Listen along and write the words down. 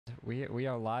we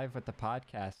are live with the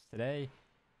podcast today.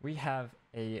 We have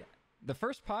the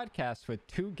first podcast with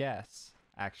two guests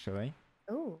actually,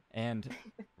 Oh, and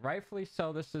rightfully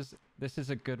so. This is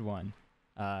a good one.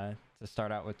 To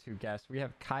start out with two guests, we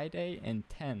have Kyedae and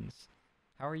TenZ.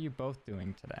 How are you both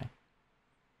doing today?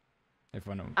 If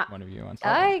one of you wants to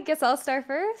start. I guess I'll start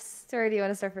first. Or do you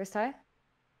want to start first, Ty?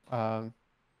 I'm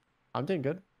doing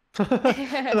good. That's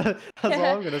all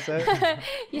I'm gonna say.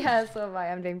 Yeah, so am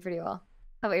I. I'm doing pretty well.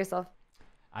 How about yourself?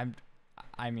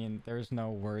 I mean, there's no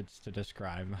words to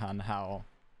describe on how,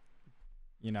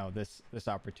 this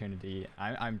opportunity.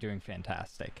 I'm doing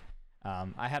fantastic.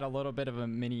 I had a little bit of a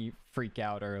mini freak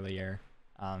out earlier,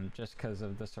 just because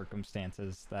of the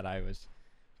circumstances that I was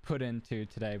put into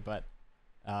today, but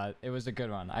it was a good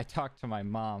one. I talked to my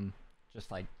mom just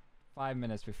like 5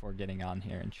 minutes before getting on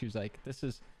here, and she was like, "This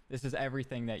is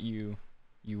everything that you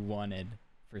wanted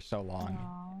for so long."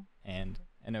 Aww.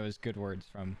 and it was good words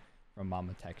from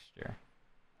Mama Texture.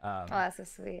 Oh, that's so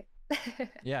sweet.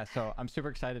 Yeah, so I'm super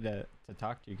excited to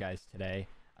talk to you guys today.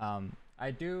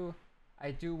 I do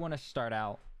want to start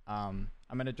out. I'm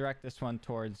going to direct this one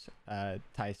towards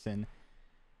Tyson.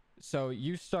 So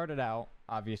you started out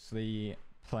obviously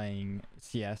playing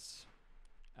CS.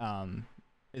 What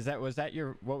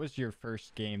was your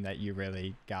first game that you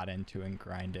really got into and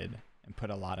grinded and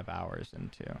put a lot of hours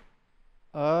into?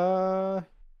 Yeah,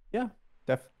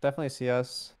 definitely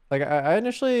CS. Like I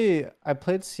initially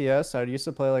played CS. I used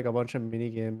to play like a bunch of mini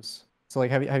games. So like,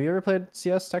 have you ever played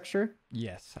CS Texture?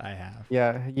 Yes, I have.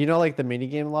 Yeah, like the mini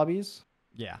game lobbies.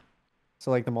 Yeah. So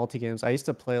like the multi games. I used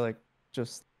to play like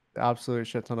just the absolute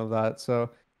shit ton of that. So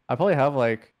I probably have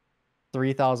like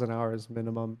 3,000 hours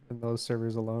minimum in those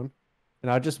servers alone.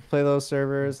 And I'd just play those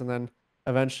servers, and then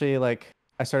eventually like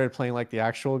I started playing like the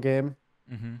actual game.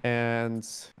 Mm-hmm. And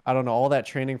I don't know, all that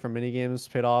training from mini games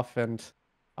paid off, and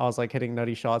I was like hitting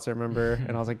nutty shots, I remember,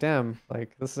 and I was like, damn,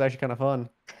 like this is actually kind of fun.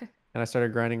 And I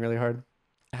started grinding really hard.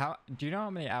 How do you know how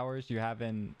many hours you have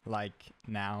in like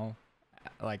now,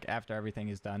 like after everything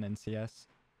is done in CS?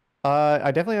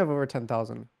 I definitely have over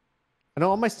 10,000. I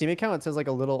know on my Steam account it says like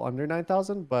a little under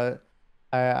 9,000, but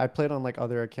I played on like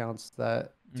other accounts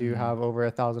that do have over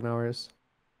 1,000 hours.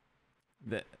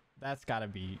 That's got to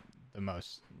be the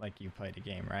most like you played a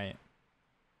game, right?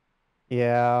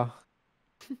 Yeah.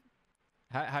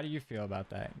 How do you feel about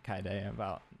that, Kyedae,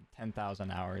 about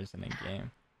 10,000 hours in a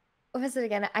game? What was it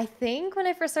again? I think when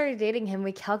I first started dating him,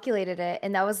 we calculated it,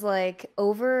 and that was like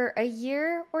over a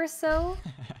year or so.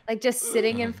 Like just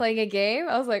sitting and playing a game.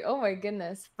 I was like, oh my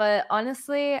goodness. But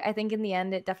honestly, I think in the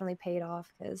end, it definitely paid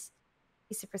off because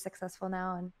he's super successful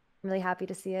now, and I'm really happy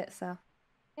to see it. So,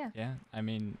 yeah. Yeah, I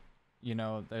mean,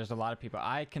 there's a lot of people.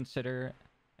 I consider,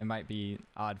 it might be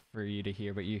odd for you to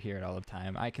hear, but you hear it all the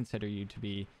time. I consider you to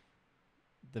be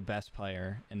the best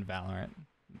player in Valorant.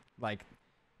 Like,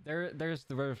 there's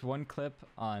one clip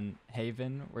on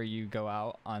Haven where you go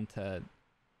out onto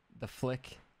the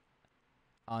flick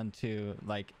onto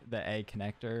like the A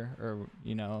connector, or do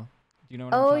you know what I'm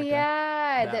talking?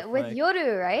 Yeah, with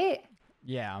Yoru, right?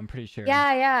 Yeah, I'm pretty sure.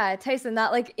 Yeah, Tyson,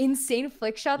 that like insane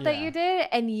flick shot that Yeah. you did,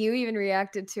 and you even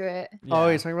reacted to it. Yeah. Oh,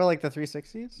 you're talking about like the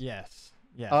 360s? Yes.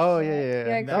 Oh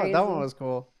Yeah, yeah. That one was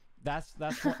cool. That's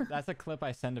a clip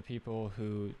I send to people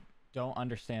who don't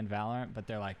understand Valorant, but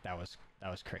they're like, that was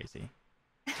crazy.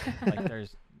 Like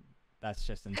that's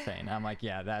just insane. I'm like,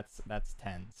 yeah, that's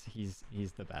TenZ.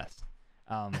 He's the best.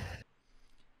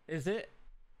 Is it?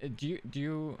 Do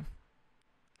you?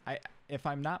 If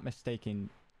I'm not mistaken,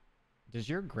 does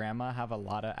your grandma have a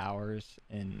lot of hours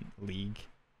in League?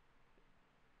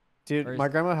 Dude, my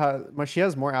grandma she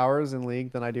has more hours in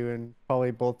League than I do in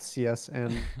probably both CS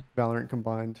and Valorant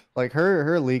combined. Like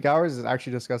her League hours is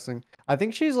actually disgusting. I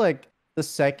think she's like the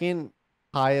second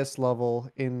highest level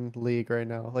in League right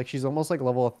now. Like she's almost like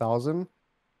level 1,000.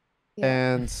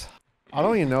 Yeah. And I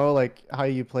don't even know like how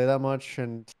you play that much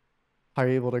and how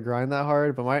you're able to grind that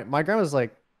hard. But my grandma's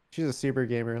like, she's a super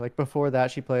gamer. Like before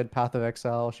that, she played Path of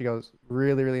Exile. She goes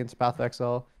really, really into Path of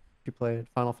Exile. She played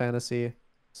Final Fantasy.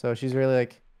 So she's really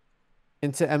like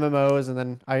into MMOs. And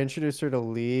then I introduced her to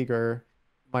League, or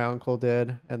my uncle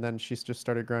did, and then she's just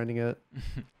started grinding it.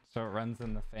 So it runs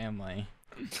in the family.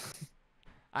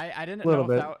 I didn't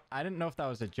know if that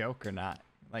was a joke or not.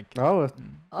 Like, oh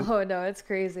no, it's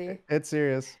crazy. It's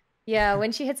serious. Yeah,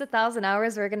 when she hits 1,000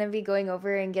 hours, we're gonna be going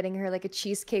over and getting her like a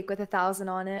cheesecake with 1,000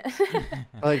 on it.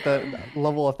 Like the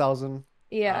level 1,000.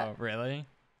 Yeah. Oh, really?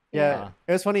 Yeah.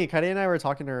 It was funny. Kyedae and I were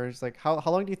talking to her. She's like, how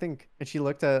long do you think? And she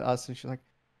looked at us and she's like,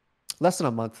 less than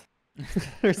a month,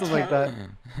 or something like that.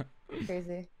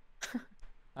 Crazy.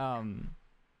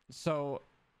 So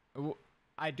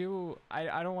I don't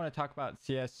want to talk about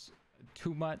CS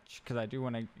too much because I do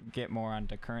want to get more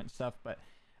onto current stuff, but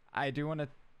I do want to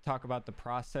talk about the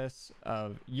process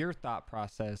of your thought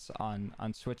process on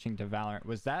switching to Valorant.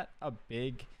 Was that a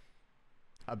big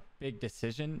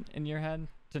decision in your head?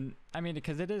 I mean,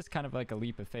 because it is kind of like a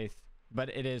leap of faith, but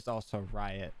it is also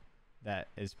Riot that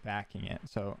is backing it.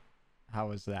 So how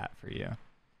was that for you?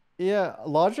 Yeah,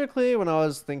 logically, when I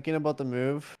was thinking about the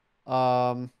move,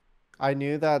 I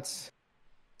knew that.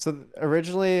 So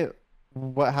originally,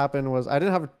 what happened was I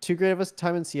didn't have too great of a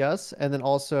time in CS, and then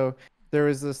also there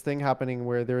was this thing happening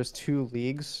where there was two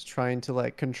leagues trying to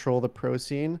like control the pro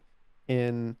scene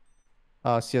in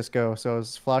CS:GO. So it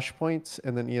was Flashpoint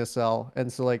and then ESL,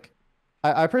 and so like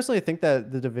I personally think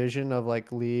that the division of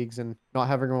like leagues and not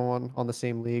having everyone on the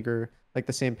same league or like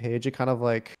the same page, it kind of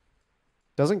like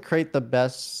doesn't create the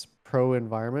best pro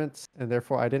environment, and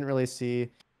therefore I didn't really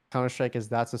see Counter-Strike as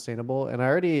that sustainable. And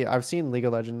I've seen League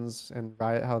of Legends and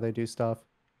Riot how they do stuff,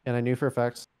 and I knew for a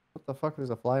fact, what the fuck, there's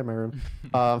a fly in my room.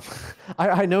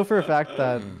 I know for a fact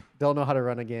that they'll know how to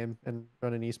run a game and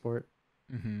run an esport.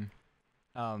 Mm-hmm.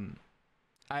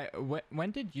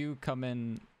 When did you come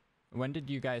in? When did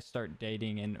you guys start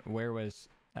dating, and where was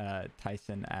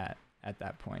Tyson at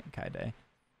that point, Kyedae?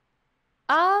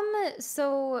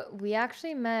 So we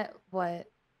actually met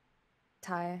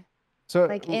Ty? So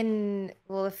Like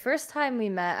the first time we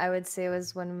met, I would say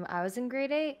was when I was in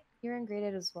grade 8. You were in grade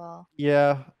 8 as well.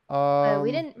 yeah, But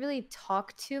we didn't really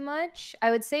talk too much.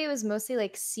 I would say it was mostly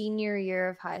like senior year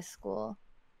of high school.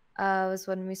 Was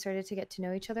when we started to get to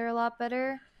know each other a lot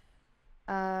better.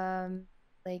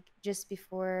 Like just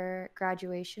before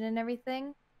graduation and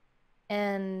everything.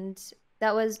 And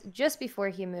that was just before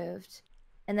he moved.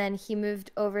 And then he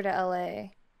moved over to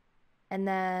LA. And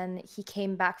then he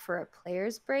came back for a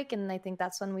players break, and I think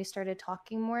that's when we started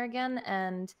talking more again,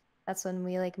 and that's when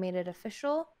we like made it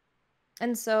official.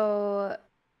 And so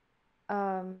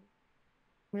I'm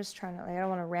just trying to, like, I don't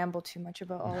want to ramble too much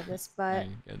about all of this, but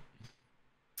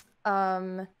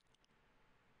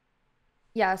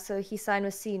yeah, so he signed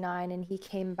with C9 and he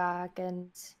came back. And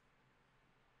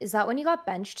is that when you got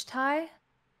benched, Ty?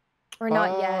 Or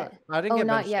not yet? I didn't get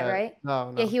not benched yet, right?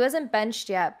 No. Yeah, he wasn't benched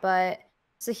yet, but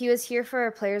so he was here for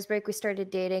a players break. We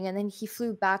started dating, and then he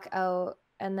flew back out,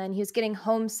 and then he was getting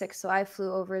homesick, so I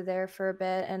flew over there for a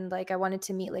bit, and like I wanted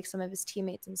to meet like some of his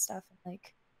teammates and stuff. And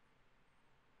like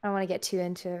I don't want to get too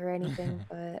into it or anything,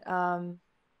 but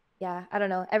yeah, I don't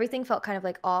know. Everything felt kind of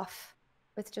like off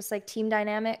with just like team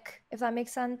dynamic, if that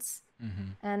makes sense.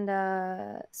 Mm-hmm.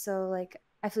 And so like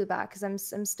I flew back because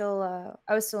I'm still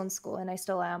I was still in school, and I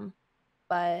still am,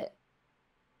 but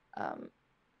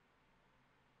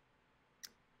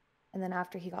and then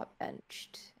after he got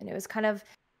benched, and it was kind of,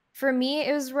 for me,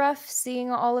 it was rough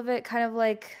seeing all of it kind of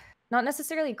like not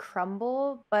necessarily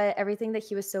crumble, but everything that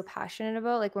he was so passionate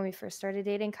about, like when we first started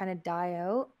dating, kind of die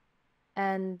out.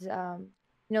 And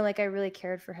like I really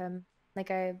cared for him. Like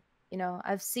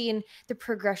I've seen the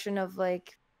progression of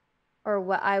like, or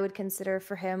what I would consider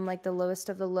for him like the lowest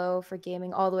of the low for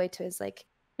gaming, all the way to his like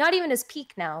not even his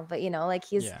peak now, but like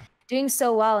he's doing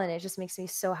so well, and it just makes me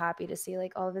so happy to see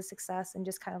like all of his success and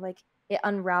just kind of like it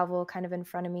unravel kind of in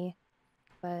front of me.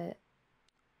 But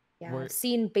yeah, I've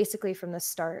seen basically from the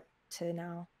start to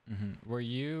now. Mm-hmm. Were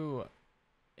you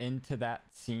into that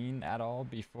scene at all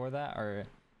before that, or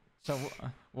so?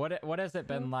 What has it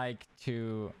been like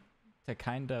to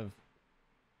kind of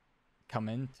come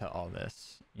into all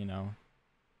this?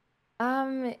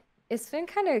 It's been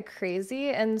kind of crazy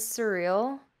and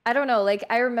surreal. I don't know. Like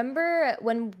I remember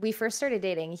when we first started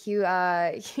dating, he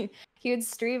would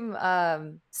stream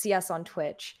CS on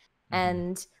Twitch.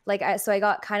 And like so I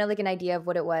got kind of like an idea of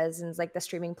what it was and like the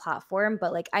streaming platform,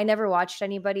 but like I never watched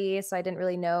anybody, so I didn't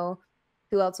really know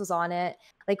who else was on it.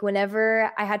 Like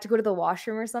whenever I had to go to the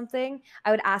washroom or something,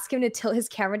 I would ask him to tilt his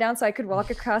camera down so I could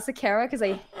walk across the camera, because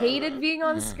I hated being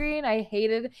on screen. I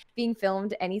hated being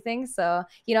filmed, anything. So,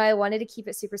 I wanted to keep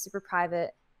it super, super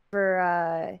private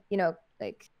for,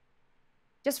 like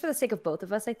just for the sake of both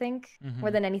of us, I think,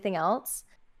 more than anything else.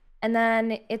 And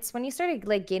then it's when you started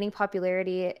like gaining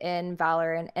popularity in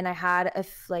Valorant, and I had a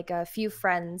few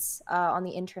friends on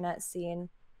the internet scene,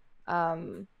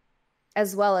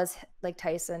 as well as like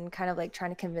Tyson, kind of like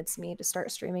trying to convince me to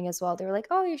start streaming as well. They were like,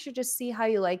 "Oh, you should just see how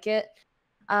you like it."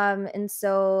 And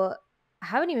so I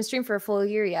haven't even streamed for a full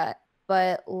year yet.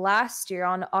 But last year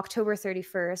on October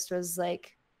 31st was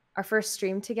like our first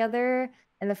stream together,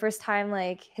 and the first time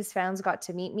like his fans got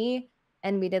to meet me,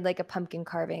 and we did like a pumpkin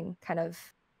carving kind of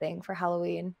thing for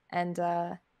Halloween. And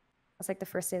that's like the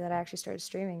first day that I actually started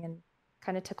streaming, and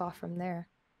kind of took off from there.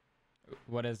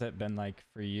 what has it been like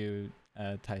for you,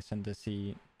 Tyson, to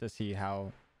see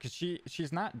how, because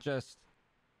she's not just,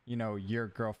 you know, your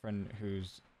girlfriend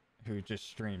who just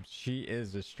streams. She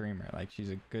is a streamer. Like, she's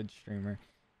a good streamer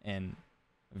and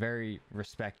very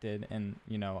respected, and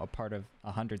you know, a part of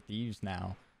 100 Thieves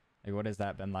now. Like, what has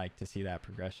that been like to see that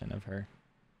progression of her?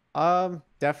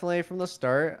 Definitely from the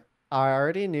start, I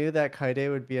already knew that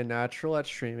Kyedae would be a natural at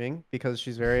streaming because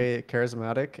she's very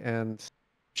charismatic and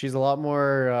she's a lot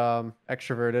more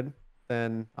extroverted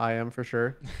than I am for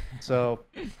sure. So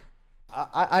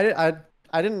I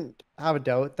didn't have a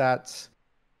doubt that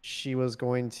she was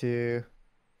going to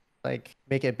like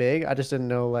make it big. I just didn't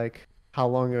know like how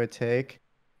long it would take.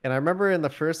 And I remember in the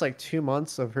first like 2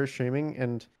 months of her streaming,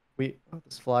 and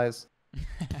this flies.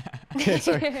 Okay,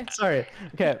 sorry.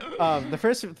 Okay,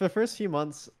 the first few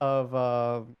months of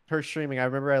her streaming, I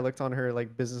remember I looked on her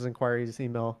like business inquiries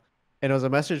email, and it was a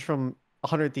message from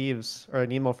 100 Thieves, or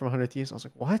an email from 100 Thieves. I was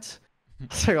like, what?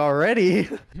 It's like already,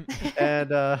 and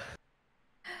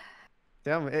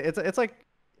damn, it's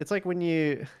like when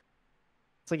you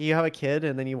it's like you have a kid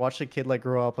and then you watch the kid like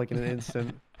grow up like in an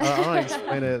instant. I don't know how to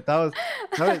explain it.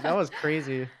 That was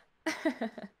crazy.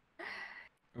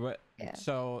 What? Yeah.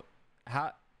 So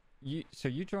how you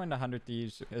joined 100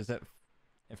 Thieves? Is it,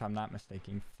 if I'm not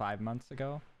mistaken, 5 months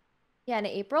ago? Yeah, in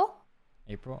April.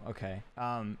 April. Okay.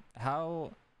 How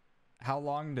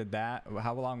long did that?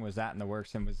 How long was that in the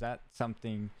works? And was that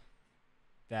something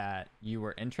that you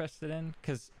were interested in?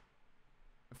 Because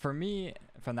for me,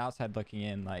 from the outside looking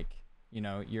in, like, you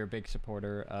know, you're a big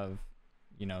supporter of,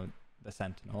 you know, the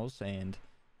Sentinels and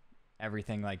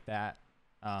everything like that.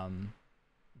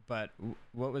 But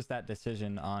what was that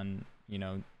decision on, you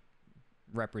know,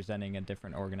 representing a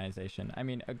different organization? I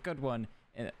mean, a good one,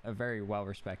 a very well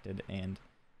respected and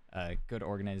a good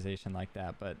organization like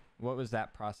that. But what was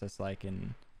that process like,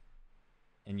 in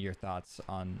your thoughts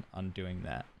on doing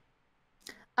that?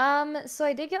 So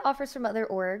I did get offers from other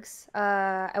orgs.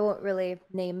 I won't really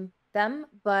name them,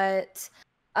 but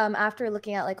after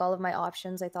looking at like all of my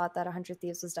options, I thought that 100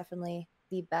 Thieves was definitely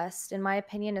the best in my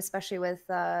opinion, especially with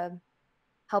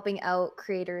helping out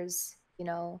creators, you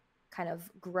know, kind of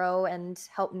grow and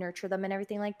help nurture them and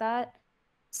everything like that.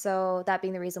 So that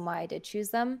being the reason why I did choose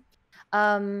them.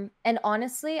 And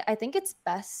honestly, I think it's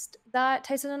best that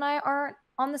Tyson and I aren't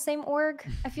on the same org,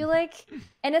 I feel like.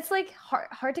 And it's like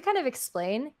hard to kind of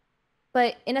explain,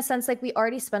 but in a sense, like we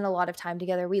already spend a lot of time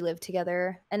together. We live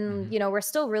together, and Mhm. you know, we're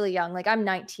still really young. Like I'm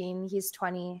 19, he's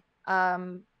 20.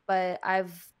 But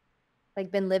I've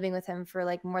like been living with him for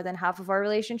like more than half of our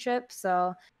relationship.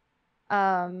 So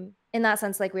in that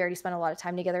sense, like we already spent a lot of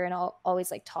time together and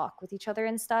always like talk with each other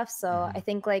and stuff. So I Mhm.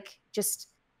 think like just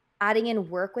adding in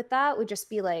work with that would just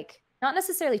be like not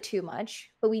necessarily too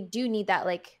much, but we do need that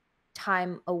like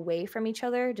time away from each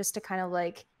other just to kind of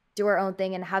like do our own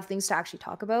thing and have things to actually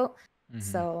talk about. Mhm.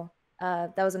 So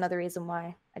that was another reason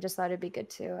why I just thought it'd be good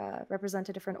to represent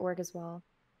a different org as well.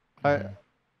 I Mhm.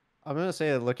 I'm gonna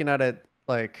say that looking at it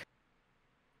like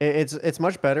it's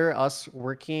much better us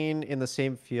working in the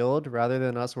same field rather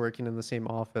than us working in the same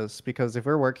office, because if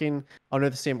we're working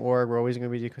under the same org, we're always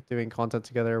going to be doing content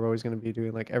together. We're always going to be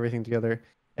doing like everything together,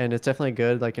 and it's definitely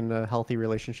good like in a healthy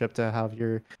relationship to have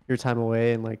your time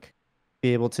away and like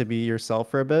be able to be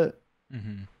yourself for a bit.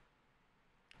 Mhm.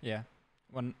 Yeah.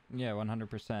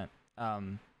 100%.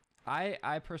 Um,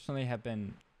 I personally have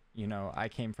been, you know, I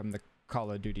came from the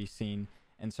Call of Duty scene,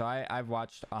 and so I've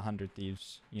watched 100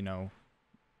 Thieves, you know,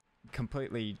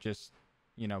 completely just,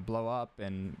 you know, blow up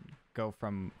and go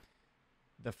from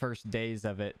the first days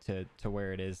of it to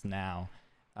where it is now.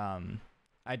 Um,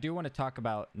 I do want to talk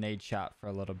about Nade Shot for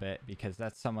a little bit, because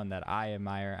that's someone that I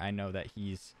admire. I know that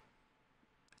he's,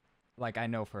 like, I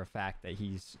know for a fact that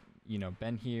he's, you know,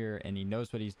 been here and he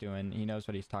knows what he's doing. He knows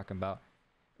what he's talking about.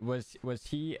 Was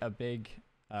he a big,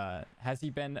 has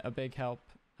he been a big help?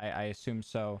 I assume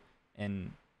so.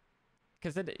 And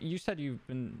because you said you've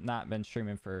not been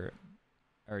streaming for,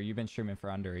 or you've been streaming for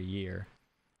under a year.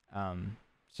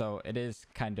 So it is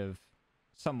kind of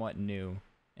somewhat new,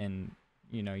 and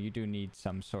you know, you do need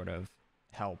some sort of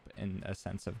help in a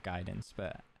sense of guidance.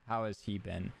 But how has he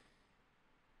been?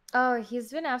 Oh,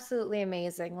 he's been absolutely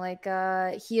amazing. Like,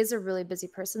 he is a really busy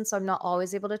person, so I'm not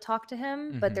always able to talk to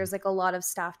him, but Mm-hmm. there's like a lot of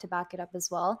staff to back it up as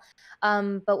well.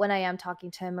 But when I am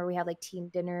talking to him, or we have like team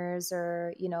dinners,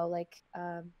 or you know, like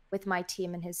with my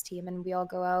team and his team, and we all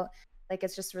go out, like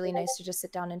it's just really nice to just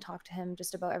sit down and talk to him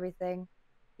just about everything,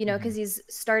 you know, Mm-hmm. because he's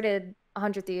started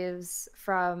 100 Thieves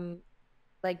from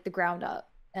like the ground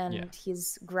up, Yeah. and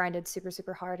he's grinded super,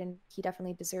 super hard, and he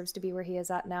definitely deserves to be where he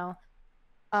is at now.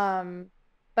 Um,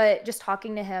 but just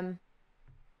talking to him,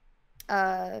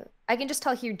 I can just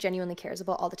tell he genuinely cares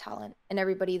about all the talent and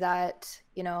everybody that,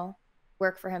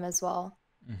 work for him as well.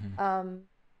 Mm-hmm.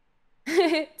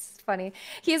 It's funny.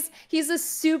 He's a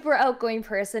super outgoing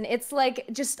person. It's like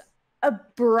just a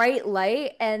bright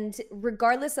light, and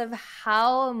regardless of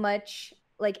how much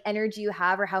like energy you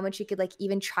have or how much you could like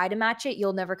even try to match it,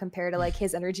 you'll never compare to like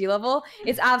his energy level.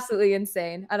 It's absolutely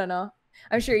insane. I don't know.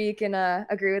 I'm sure you can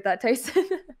agree with that, Tyson.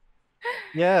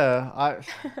 Yeah,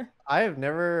 I have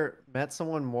never met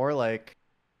someone more like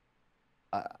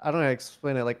I don't know how to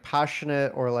explain it, like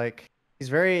passionate or like he's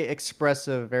very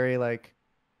expressive, very like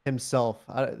himself.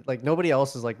 Like nobody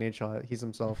else is like Nate. He's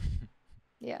himself.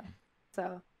 Yeah.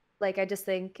 So, like, I just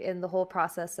think in the whole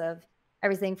process of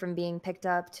everything from being picked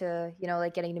up to,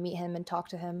 like getting to meet him and talk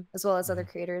to him, as well as other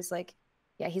creators, like,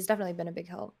 yeah, he's definitely been a big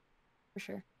help for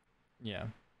sure. Yeah.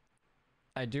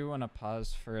 I do want to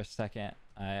pause for a second.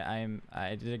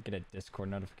 I did get a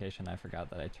Discord notification. I forgot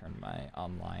that I turned my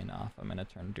online off. I'm gonna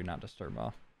turn Do Not Disturb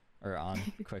off or on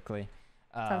quickly.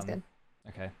 Sounds good.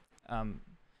 Okay. All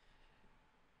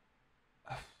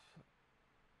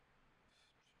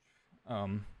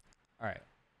right.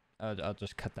 I'll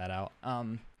just cut that out.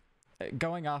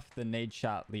 Going off the nade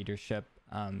shot leadership,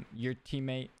 your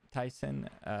teammate Tyson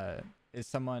is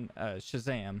someone.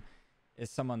 Shazam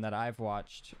is someone that I've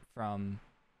watched from.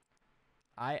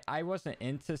 I wasn't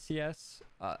into CS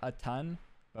a ton,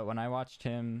 but when I watched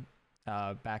him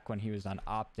back when he was on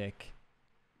Optic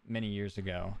many years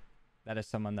ago, that is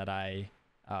someone that I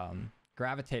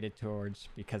gravitated towards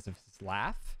because of his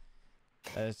laugh.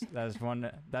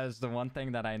 That is the one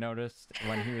thing that I noticed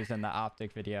when he was in the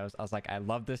Optic videos. I was like, I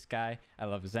love this guy. I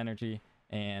love his energy.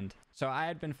 And so I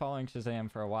had been following Shazam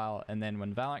for a while, and then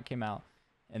when Valorant came out,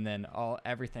 and then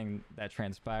everything that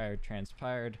transpired,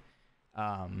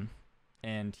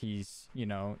 and he's,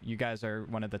 you guys are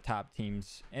one of the top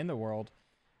teams in the world,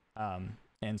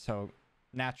 and so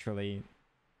naturally,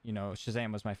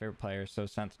 Shazam was my favorite player, so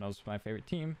Sentinels was my favorite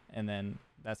team, and then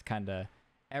that's kind of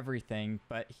everything.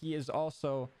 But he is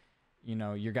also,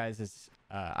 your guys'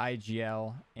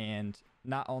 IGL, and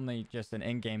not only just an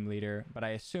in-game leader, but I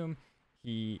assume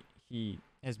he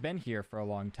has been here for a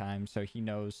long time, so he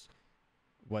knows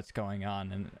what's going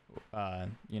on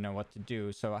and what to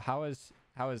do. So how is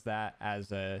that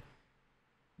as a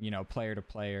player to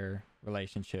player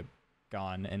relationship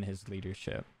gone in his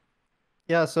leadership?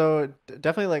 Yeah, so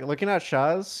definitely like looking at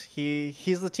Shaz,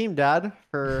 he's the team dad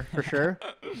for sure.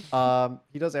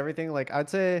 He does everything. Like I'd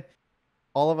say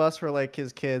all of us were like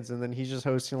his kids, and then he's just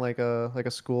hosting like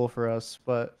a school for us.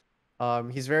 But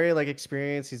he's very like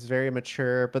experienced, he's very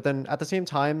mature, but then at the same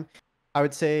time, I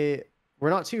would say we're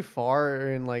not too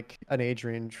far in like an age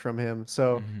range from him.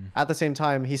 So at the same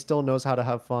time, he still knows how to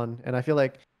have fun. And I feel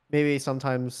like maybe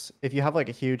sometimes if you have like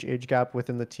a huge age gap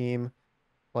within the team,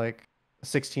 like a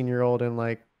 16-year-old and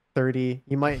like 30,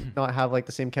 you might not have like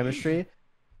the same chemistry.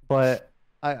 But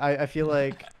I feel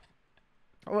like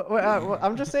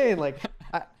I'm just saying like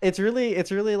it's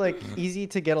really like easy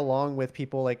to get along with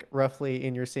people like roughly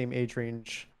in your same age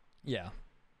range. Yeah.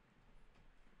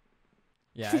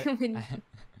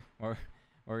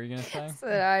 What were you gonna say? So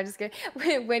I just get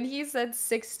when he said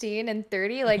 16 and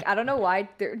 30, like I don't know why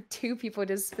there two people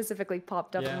just specifically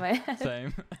popped up in my head.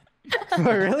 Same. Oh,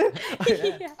 really?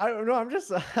 Yeah. I don't know.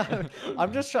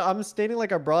 I'm stating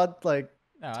like a broad like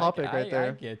topic right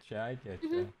there. I get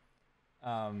you.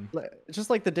 Just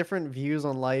like the different views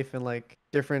on life and like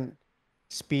different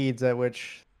speeds at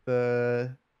which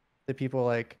the people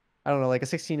like I don't know, like a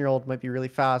 16-year-old might be really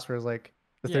fast, whereas like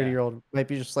the 30-year-old might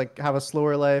be just like have a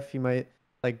slower life. You might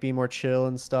like be more chill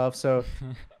and stuff. So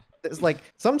it's like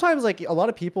sometimes like a lot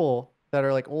of people that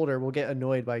are like older will get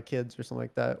annoyed by kids or something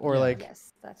like that, or like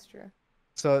yes, that's true.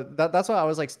 so that's why I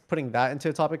was like putting that into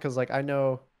a topic, because like I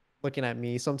know looking at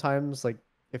me sometimes like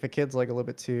if a kid's like a little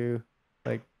bit too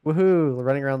like woohoo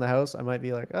running around the house, I might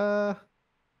be like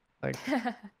like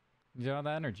You don't have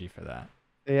the energy for that.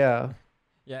 yeah.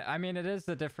 Yeah, I mean it is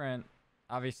a different.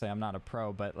 Obviously, I'm not a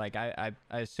pro, but like I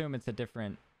assume it's a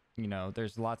different.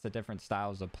 There's lots of different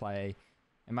styles of play.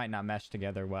 It might not mesh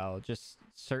together well. Just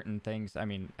certain things. I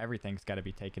mean, everything's got to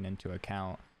be taken into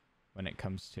account when it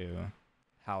comes to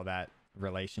how that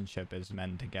relationship is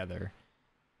mended together.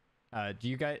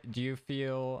 Do you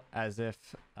feel as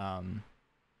if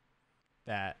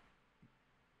that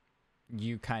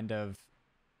you kind of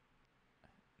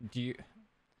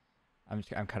I'm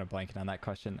kind of blanking on that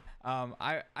question.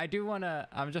 I do want to.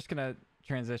 I'm just gonna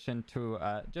transition to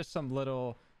just some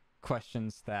little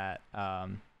questions that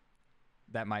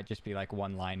that might just be like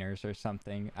one-liners or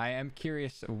something. I am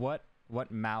curious, what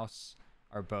mouse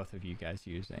are both of you guys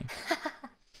using?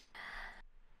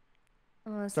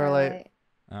 Starlight. Starlight.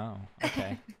 Oh,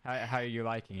 okay. How are you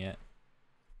liking it?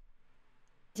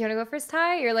 Do you want to go first,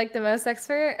 Ty? You're like the most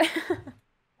expert.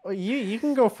 Well, you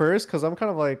can go first because I'm kind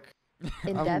of like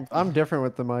In depth. I'm different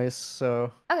with the mice,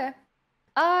 so Okay.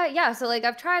 Yeah, so like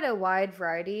I've tried a wide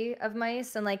variety of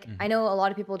mice, and like I Mhm. know a lot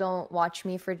of people don't watch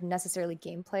me for necessarily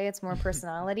gameplay, it's more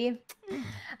personality.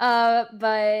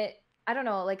 But I don't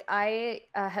know, like I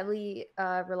heavily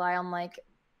rely on like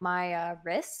my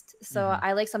wrist. So Mhm.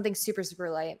 I like something super, super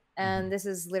light. Mhm. And this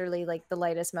is literally like the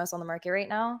lightest mouse on the market right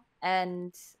now.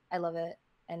 And I love it.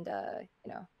 And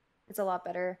you know, it's a lot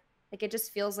better. Like it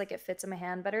just feels like it fits in my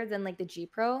hand better than like the G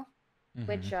Pro,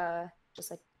 which Mhm.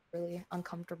 just like really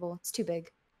uncomfortable. It's too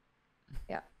big.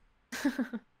 Yeah.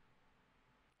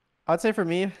 I'd say for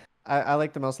me, I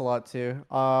like the mouse a lot too.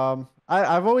 I'm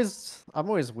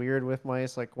always weird with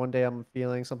mice. Like one day I'm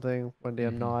feeling something, one day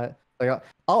I'm Mhm. not. Like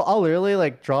I'll literally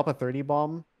like drop a 30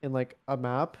 bomb in like a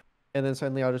map, and then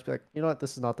suddenly I'll just be like, you know what,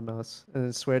 this is not the mouse, and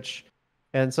then switch.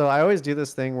 And so I always do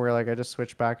this thing where like I just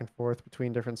switch back and forth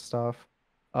between different stuff.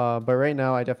 But right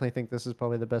now I definitely think this is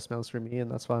probably the best mouse for me,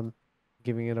 and that's why I'm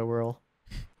giving it a whirl.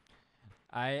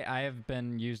 I have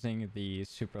been using the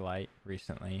Superlight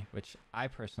recently, which I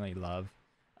personally love.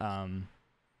 Um,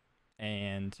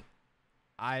 and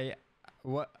I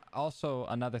what also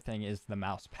another thing is the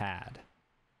mouse pad.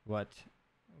 What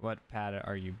what pad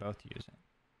are you both using?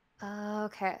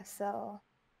 Okay, so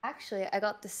actually, I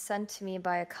got this sent to me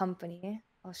by a company.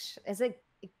 Oh, is it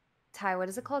Ty? What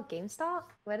is it called? GameStop?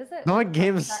 What is it? Not Ty-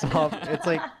 GameStop. It's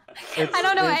like I it's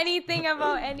don't know it's anything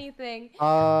about anything.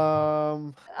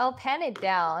 um I'll pan it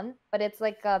down, but it's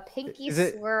like a pinky is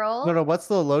it no swirl. no what's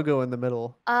the logo in the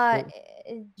middle?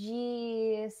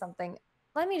 G something.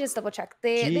 Let me just double check.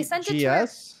 They sent it to our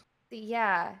GS?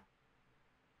 yeah.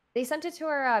 They sent it to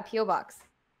our PO box.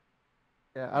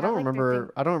 Yeah, I have like their thing.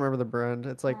 I don't remember the brand.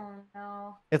 Oh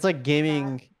no, It's like my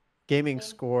bad. gaming Game-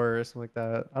 score or something like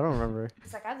that. I don't remember.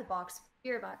 It's like I have the box.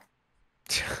 Be right back.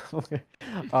 Okay.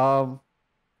 Um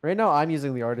right now I'm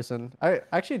using the Artisan. I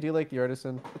actually do like the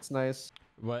Artisan. It's nice.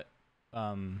 What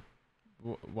um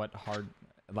what hard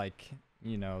like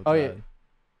Oh yeah. the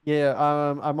Yeah,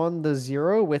 I'm on the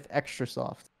 0 with extra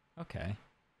soft. okay.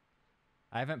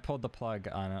 I haven't pulled the plug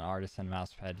on an artisan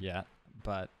mousepad yet,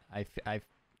 but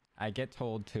I get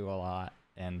told to a lot,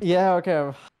 and Yeah,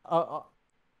 okay.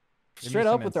 give me Straight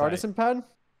some up with the insight. Artisan pad.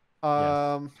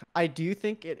 Yes. I do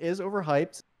think it is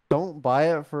overhyped. Don't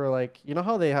buy it for like you know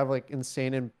how they have like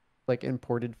insane and like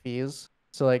imported fees.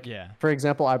 So like Yeah. for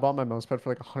example, I bought my mouse pad for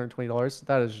like $120.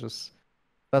 That is just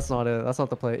that's not it. That's not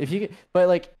the play. But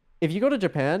like if you go to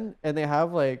Japan and they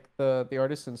have like the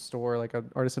artisan store, like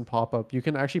an artisan pop up, you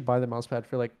can actually buy the mouse pad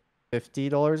for like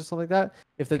 $50 or something like that.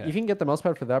 If Okay. you can get the mouse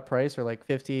pad for that price or like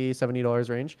 50 $70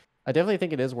 range, I definitely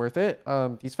think it is worth it.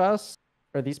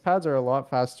 These pads are a lot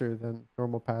faster than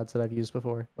normal pads that I've used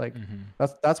before. Like Mhm.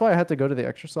 that's why I had to go to the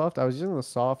extra soft. I was using the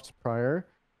soft prior.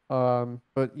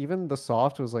 But even the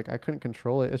soft was like I couldn't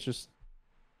control it. It's just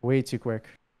way too quick.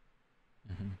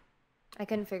 Mhm. I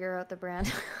couldn't figure out the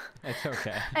brand. It's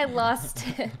okay. I lost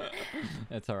it.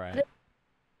 It's all right.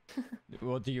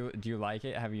 Well, do you like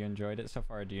it? Have you enjoyed it so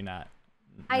far, or do you not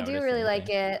I do notice really like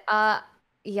anything? it.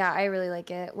 Yeah, I really like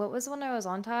it. What was the one I was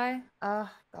on, Ty?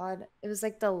 God, it was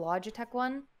like the Logitech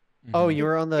one, Oh, Mhm. you the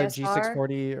were on the GSR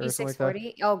G640 or something like that?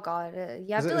 G640. Oh God,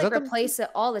 you have to Is like that the replace it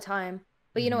all the time.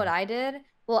 But you know what Mhm. I did?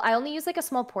 Well, I only used like a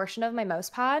small portion of my mouse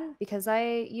pad because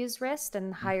I use wrist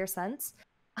and Mm. higher sense.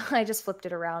 I just flipped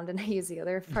it around and I used the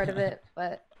other part of it.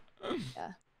 But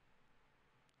yeah,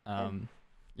 good. Um,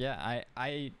 yeah,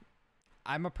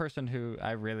 I'm a person who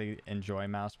I really enjoy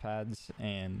mouse pads,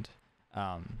 and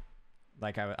um,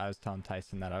 like I was telling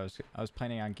Tyson that I was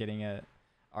planning on getting a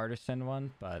artisan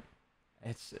one, but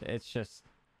it's just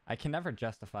I can never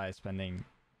justify spending,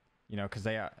 because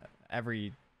they are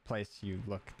every place you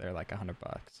look they're like $100.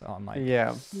 So I'm like,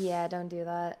 Yeah. Yeah, don't do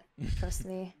that. Trust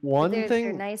me. Like One they're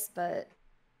thing, nice, but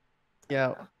I don't yeah,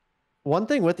 know. one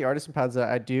thing with the artisan pads that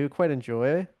I do quite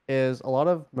enjoy is a lot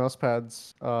of mouse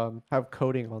pads have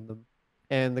coating on them.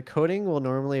 And the coating will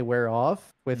normally wear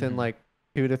off within hmm like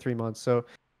 2 to 3 months. So,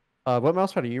 what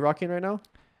mouse pad are you rocking right now?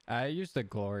 I use the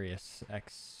Glorious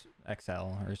X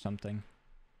XL or something.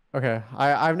 Okay.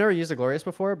 I've never used the Glorious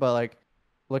before, but like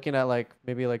looking at like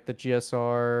maybe like the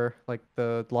GSR, like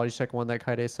the Logitech one that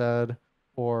Kyedae said,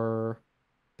 or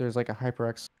there's like a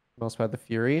HyperX mousepad, the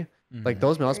Fury. Like hmm The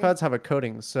those Fury. mousepads have a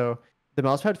coating, so the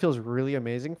mousepad feels really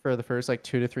amazing for the first like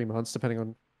 2 to 3 months, depending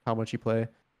on how much you play.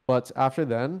 But after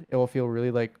then, it will feel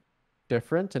really like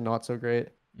different and not so great.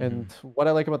 hmm And what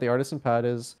I like about the Artisan pad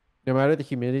is no matter the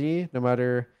humidity, no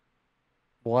matter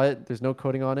what, there's no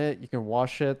coating on it. You can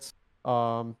wash it.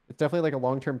 It's definitely like a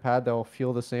long-term pad that'll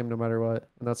feel the same no matter what,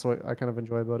 and that's what I kind of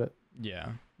enjoy about it. Yeah,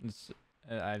 it's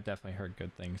I've definitely heard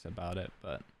good things about it,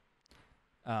 but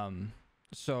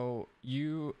so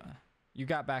you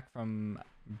got back from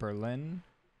Berlin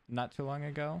not too long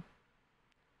ago,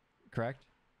 correct?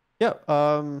 Yeah,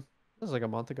 this was like a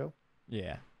month ago.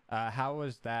 Yeah. How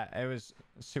was that? It was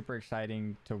super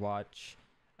exciting to watch.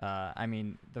 I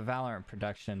mean, the Valorant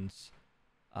productions,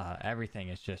 everything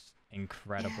is just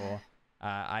incredible.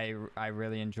 I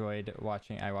really enjoyed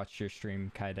watching. I watched your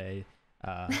stream, Kyedae,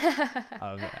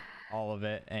 of all of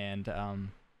it. And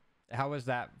how was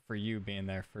that for you being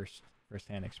there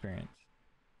firsthand experience?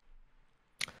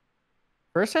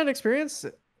 First-hand experience,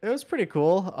 it was pretty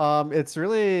cool.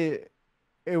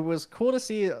 It was cool to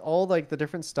see all like the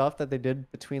different stuff that they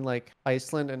did between like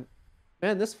Iceland and,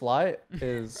 man, this fly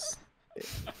is,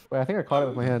 wait, I think I caught it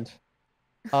with my hand.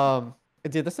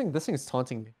 Dude, this thing is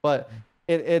taunting me, but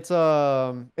it's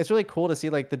really cool to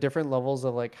see like the different levels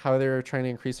of like how they're trying to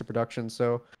increase the production.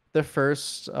 So the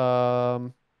first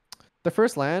LAN,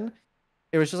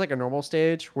 it was just like a normal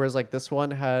stage, whereas like this one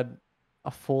had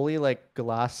a fully like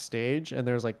glass stage, and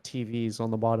there's like TVs on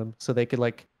the bottom, so they could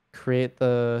like create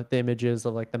the images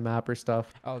of like the map or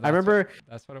stuff. Oh, I remember,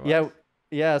 that's what it was. yeah,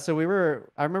 yeah. So I remember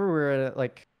we were at,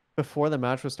 like before the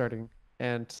match was starting,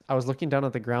 and I was looking down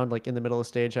at the ground like in the middle of the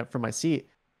stage from my seat,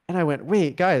 and I went,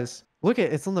 "Wait, guys, look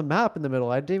it's on the map in the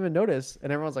middle. I didn't even notice."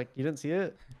 And everyone's like, "You didn't see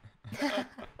it?"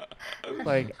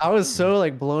 Like I was so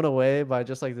like blown away by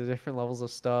just like the different levels of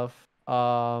stuff.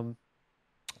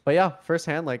 But yeah,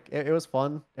 firsthand, like it was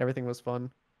fun. Everything was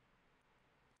fun.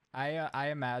 I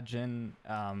imagine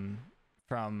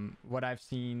from what I've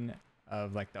seen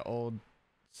of like the old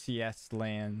CS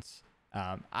lands,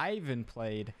 I even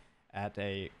played at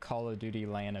a Call of Duty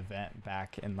LAN event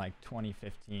back in like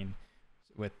 2015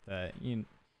 with the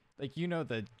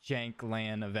the jank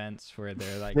LAN events where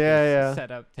they're like Yeah.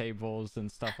 set up tables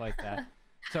and stuff like that.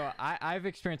 So I've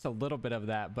experienced a little bit of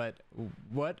that, but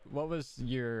what was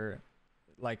your,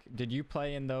 like, did you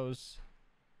play in those,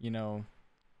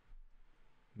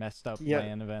 messed up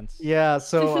LAN events? Yeah,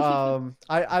 so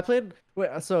I played, wait,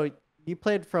 so you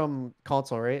played from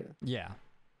console, right? Yeah.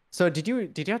 So did you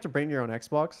have to bring your own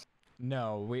Xbox?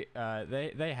 No, we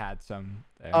they had some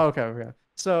there. Oh, okay.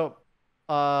 So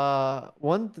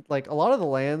like a lot of the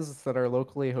LANs that are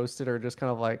locally hosted are just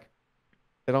kind of like,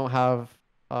 they don't have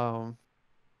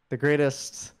the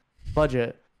greatest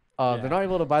budget. They're not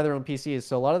able to buy their own PCs,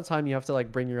 so a lot of the time you have to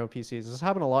like bring your own PCs. This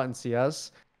happened a lot in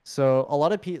CS. So a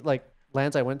lot of like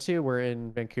lands I went to were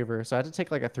in Vancouver, so I had to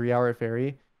take like a 3-hour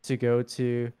ferry to go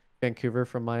to Vancouver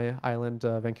from my island,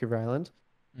 Vancouver Island.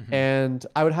 And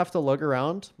I would have to lug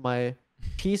around my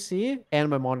PC and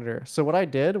my monitor. So what I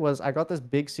did was I got this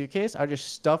big suitcase. I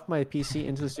just stuffed my PC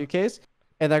into the suitcase,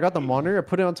 and I got the monitor, I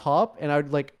put it on top, and I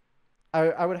would like,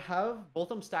 I would have both of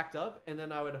them stacked up, and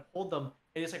then I would hold them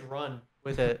and just like run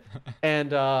with it.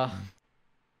 And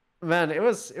man, it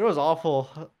was awful,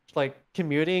 like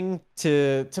commuting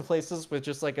to places with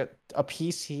just like a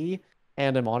PC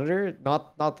and a monitor.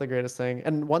 Not the greatest thing.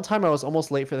 And one time I was almost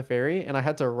late for the ferry, and I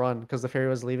had to run because the ferry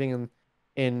was leaving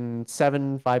in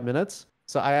 5 minutes.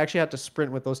 So I actually had to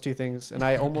sprint with those two things, and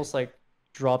I almost like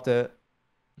dropped it.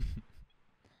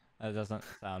 That doesn't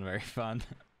sound very fun.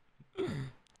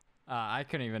 I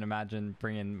couldn't even imagine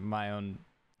bringing my own,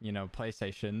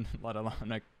 PlayStation, let alone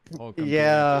a whole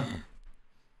computer.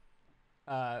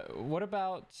 Yeah. What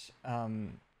about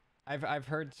I've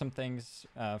heard some things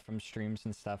from streams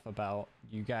and stuff about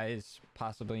you guys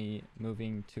possibly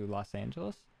moving to Los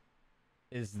Angeles.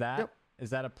 Is that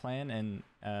a plan? And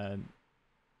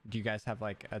do you guys have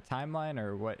like a timeline,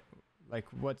 or what? Like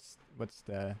what's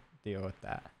the deal with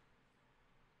that?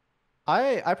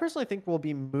 I personally think we'll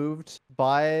be moved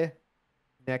by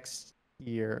next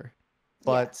year,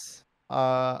 but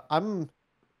I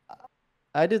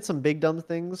did some big dumb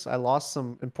things. I lost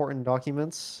some important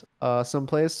documents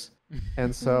someplace,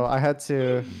 and so I had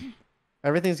to.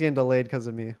 Everything's getting delayed because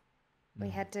of me. We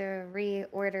had to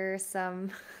reorder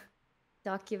some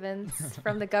documents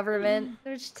from the government,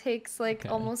 which takes like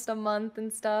almost a month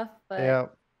and stuff. But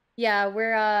yeah,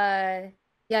 we're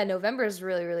November is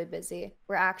really, really busy.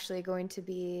 We're actually going to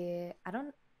be,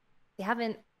 they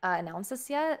haven't announced this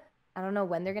yet. I don't know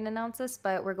when they're going to announce this,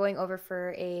 but we're going over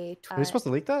for a... Are you supposed to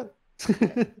leak that?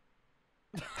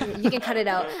 You can cut it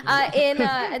out.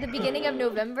 At the beginning of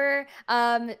November,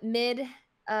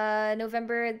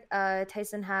 November,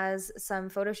 Tyson has some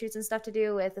photo shoots and stuff to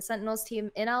do with the Sentinels team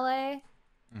in LA.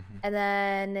 And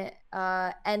then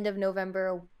end of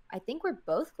November, I think we're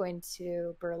both going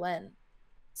to Berlin.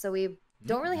 So we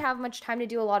don't really Mm. have much time to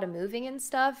do a lot of moving and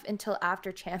stuff until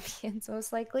after Champions,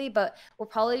 most likely. But we'll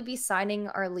probably be signing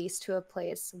our lease to a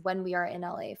place when we are in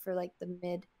LA for like the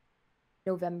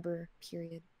mid-November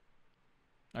period.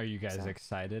 Are you guys So.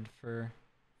 excited for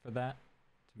that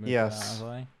to move to Yes.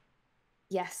 LA?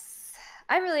 Yes,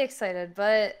 I'm really excited,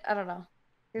 but I don't know.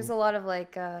 There's Mm. a lot of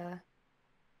like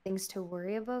things to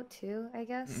worry about too, I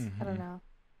guess. I don't Hmm. know.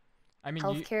 I mean, you.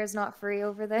 Healthcare is not free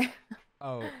over there.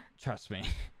 Oh, trust me.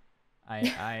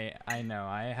 I know.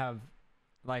 I have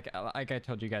like I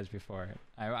told you guys before.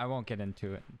 I won't get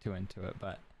into it too into it,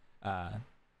 but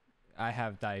I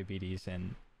have diabetes,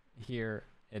 and here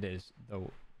it is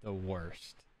the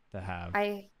worst to have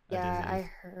a Yeah, disease. I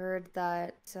heard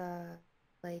that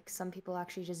like some people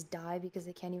actually just die because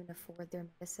they can't even afford their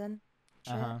medicine.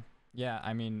 Shit. Uh-huh. Yeah,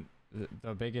 I mean,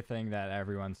 the bigger thing that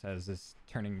everyone says is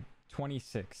turning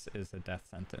 26 is a death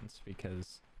sentence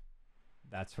because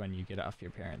that's when you get off your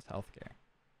parents' health care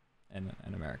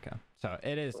in America. So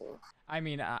it is. Ugh. I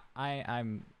mean,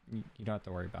 I'm. You don't have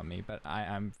to worry about me, but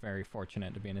I'm very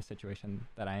fortunate to be in a situation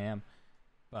that I am,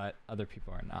 but other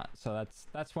people are not. So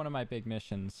that's one of my big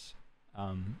missions,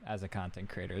 as a content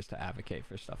creator, is to advocate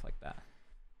for stuff like that.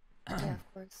 Yeah,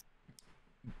 of course.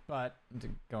 But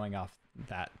going off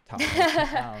that topic,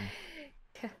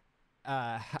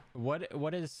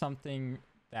 what is something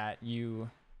that you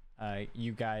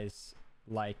guys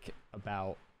like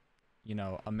about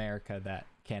America that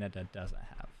Canada doesn't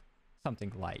have?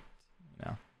 Something light, you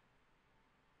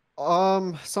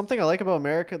know. Something I like about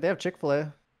America, they have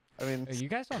Chick-fil-A. I mean, You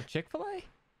guys don't have Chick-fil-A?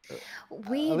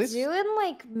 We at least do in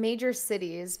like major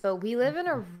cities, but we live in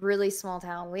a really small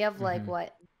town. We have like Mhm.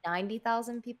 what,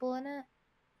 90,000 people in it?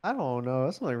 I don't know.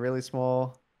 It's something really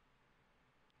small,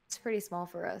 It's pretty small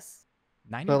for us.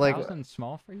 but like 90,000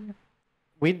 small for you?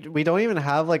 we don't even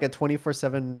have like a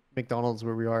 24/7 McDonald's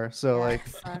where we are. So Yeah, like it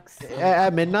sucks.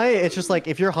 at midnight, it's just like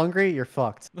if you're hungry, you're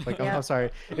fucked. Like I'm Yep.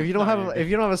 sorry. If you don't No, have you're if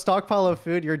you don't have a stockpile of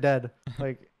food, you're dead.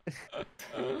 Like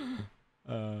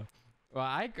well,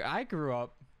 I grew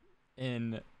up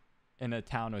in a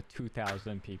town with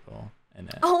 2,000 people in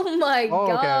it. Oh my Oh,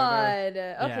 okay, God.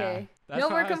 Yeah, Okay. that's No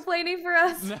why more I was- complaining for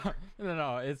us.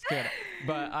 No, it's good.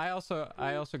 But I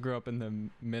also grew up in the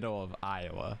middle of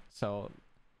Iowa, so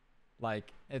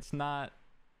like it's not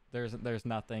there's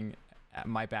nothing.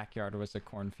 My backyard was a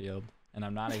cornfield, and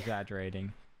I'm not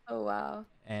exaggerating. Oh wow.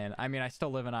 And I mean, I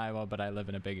still live in Iowa, but I live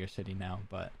in a bigger city now.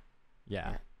 But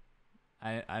yeah,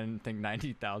 I didn't think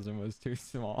 90,000 was too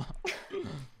small.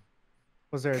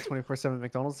 was there a 24/7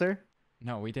 McDonald's there?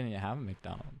 No, we didn't have a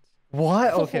McDonald's.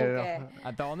 What? Okay. Okay.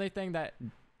 The only thing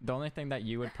that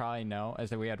you would probably know is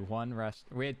that we had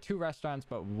two restaurants,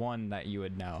 but one that you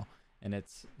would know, and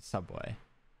it's Subway.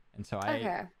 And so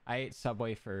Okay. I ate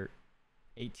Subway for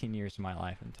 18 years of my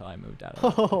life until I moved out of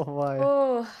it. Oh my.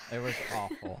 Oh. It was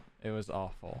awful. It was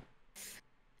awful.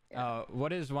 Yeah.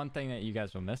 What is one thing that you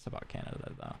guys will miss about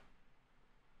Canada, though?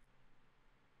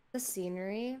 The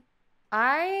scenery.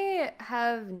 I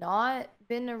have not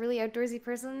been a really outdoorsy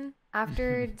person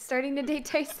after starting to date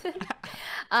Tyson.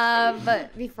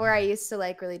 But before I used to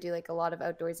like really do like a lot of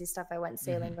outdoorsy stuff. I went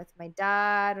sailing with my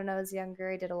dad when I was younger.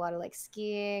 I did a lot of like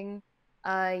skiing,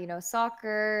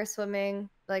 soccer, swimming,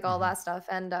 like all Mhm. that stuff.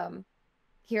 And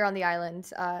here on the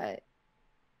island, a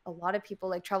lot of people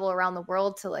like travel around the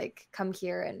world to like come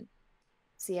here and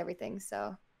see everything.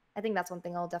 So I think that's one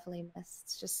thing I'll definitely miss.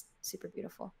 It's just super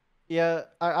beautiful. Yeah,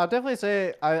 I'll definitely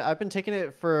say I've been taking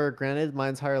it for granted my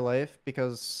entire life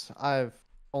because I've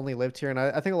only lived here, and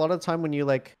I think a lot of the time when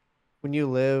you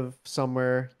live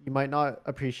somewhere, you might not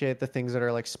appreciate the things that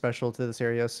are like special to this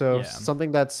area. So Yeah.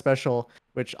 something that's special,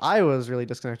 which I was really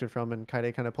disconnected from, and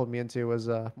Kyedae kind of pulled me into, was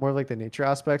more of like the nature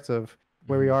aspect of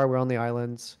where we Mhm. are. We're on the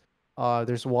islands.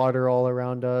 There's water all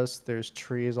around us. There's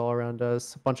trees all around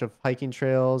us. A bunch of hiking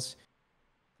trails.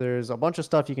 There's a bunch of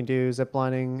stuff you can do, zip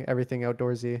lining, everything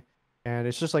outdoorsy. And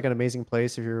it's just like an amazing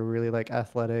place if you're really like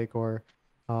athletic or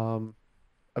a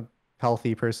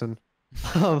healthy person.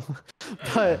 Um,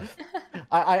 but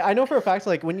I know for a fact,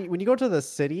 like when you go to the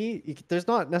city, there's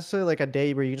not necessarily like a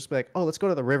day where you just be like, oh, let's go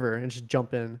to the river and just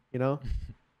jump in, you know?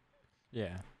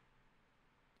 Yeah.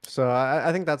 So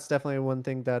I think that's definitely one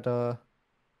thing that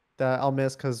that I'll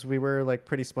miss because we were like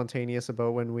pretty spontaneous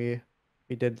about when we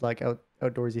did like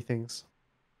outdoorsy things.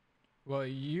 Well, do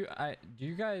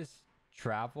you guys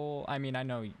travel? I mean, I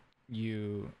know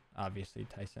you obviously,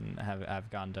 Tyson, have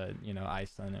gone to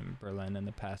Iceland and Berlin in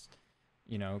the past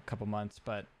couple months,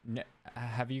 but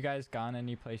have you guys gone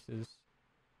any places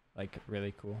like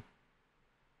really cool?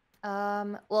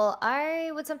 Well,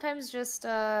 I would sometimes just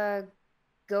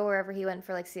go wherever he went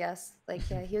for like CS. Like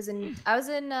I was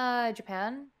in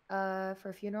Japan for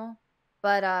a funeral.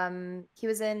 But he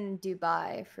was in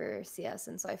Dubai for CS,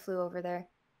 and so I flew over there,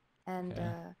 and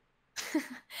Okay.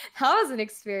 that was an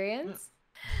experience.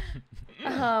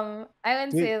 I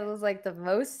wouldn't say it was like the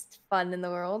most fun in the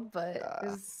world, but it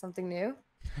was something new.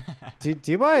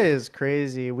 Dubai is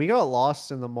crazy. We got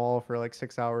lost in the mall for like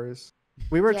 6 hours.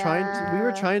 We were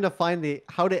trying to find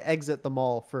how to exit the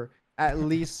mall for at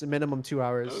least a minimum 2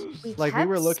 hours. We Like kept we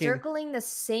were looking. circling the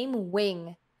same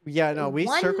wing. Yeah, no, we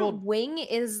One circled. wing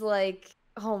is like,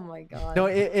 oh my god. No,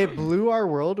 it blew our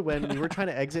world when we were trying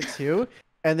to exit too,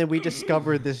 and then we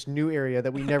discovered this new area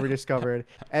that we never discovered,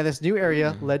 and this new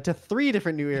area led to 3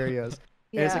 different new areas.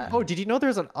 And it's like, oh, did you know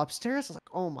there's an upstairs? I was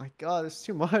like, oh my god, it's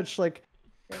too much. Like,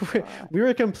 we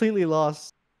were completely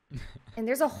lost. And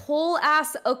there's a whole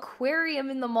ass aquarium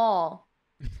in the mall.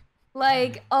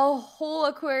 Like a whole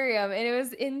aquarium, and it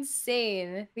was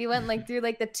insane. We went like through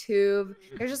like the tube.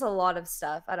 There's just a lot of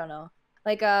stuff. I don't know.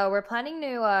 Like we're planning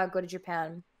to go to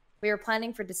Japan. We were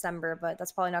planning for December, but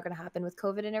that's probably not going to happen with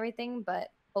COVID and everything.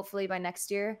 But hopefully by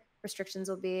next year, restrictions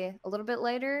will be a little bit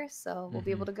lighter, so we'll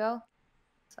be able to go.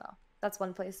 So that's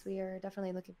one place we are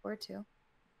definitely looking forward to.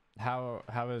 How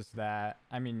is that?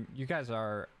 I mean, you guys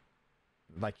are,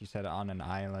 like you said, on an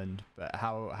island, but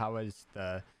how is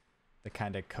the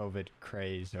kind of COVID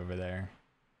craze over there?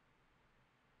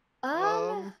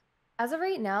 As of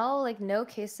right now, like no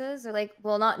cases, or like,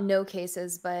 well, not no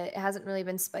cases, but it hasn't really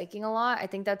been spiking a lot. I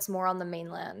think that's more on the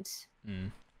mainland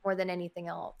more than anything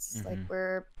else. Like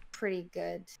we're pretty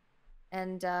good,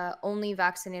 and only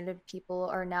vaccinated people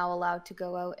are now allowed to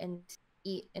go out and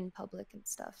eat in public and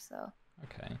stuff. So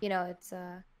okay, you know, it's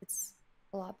a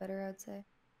lot better, I'd say.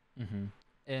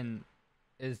 And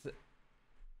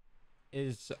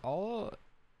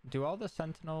do all the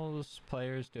Sentinels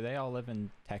players, do they all live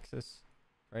in Texas,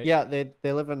 right? Yeah,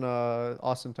 they live in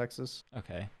Austin, Texas.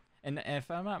 Okay. And if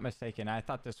I'm not mistaken, I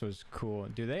thought this was cool.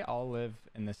 Do they all live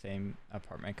in the same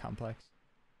apartment complex?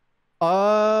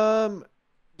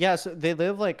 Yeah, so they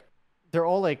live like, they're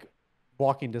all like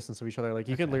walking distance of each other. Like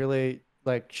you could literally,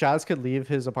 like Shaz could leave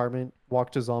his apartment,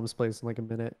 walk to Zom's place in like a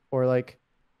minute, or like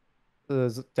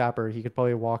Dapper, he could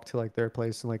probably walk to like their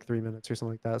place in like 3 minutes or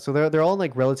something like that. So they're all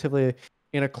like relatively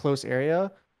in a close area.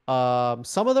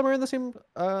 Some of them are in the same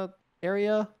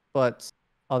area, but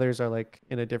others are like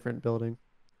in a different building.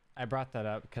 I brought that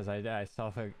up because I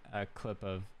saw a clip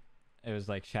of, it was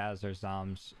like Shaz or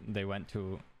Zom's. They went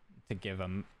to give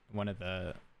him one of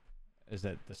the, is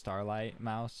it the Starlight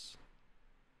mouse?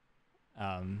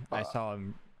 I saw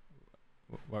him.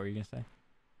 What were you gonna say?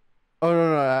 Oh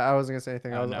no, I wasn't gonna say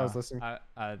anything. I No. was listening. I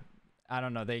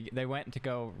don't know. They went to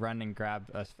go run and grab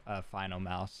a final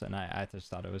mouse, and I just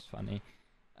thought it was funny.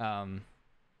 I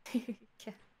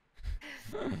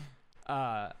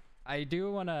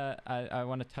do wanna I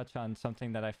wanna touch on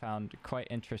something that I found quite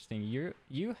interesting. You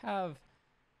have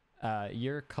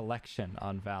your collection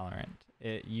on Valorant.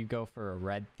 You go for a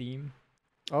red theme.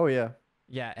 Oh yeah.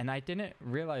 Yeah, and I didn't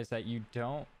realize that you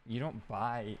don't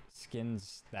buy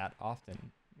skins that often.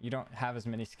 You don't have as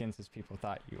many skins as people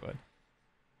thought you would.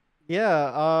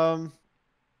 Yeah,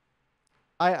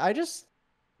 I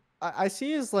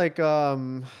see as like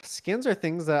skins are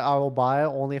things that I will buy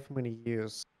only if I'm going to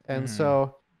use. And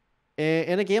so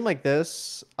in a game like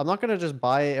this, I'm not going to just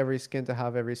buy every skin to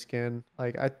have every skin.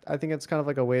 Like I think it's kind of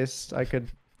like a waste.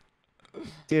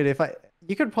 Dude,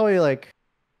 you could probably like,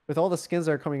 with all the skins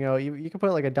that are coming out, you can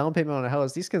put like a down payment on a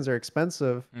house. These skins are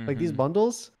expensive, like these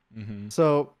bundles.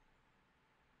 So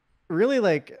really,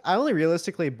 like, I only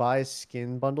realistically buy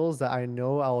skin bundles that I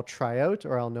know I'll try out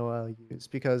or I'll know I'll use,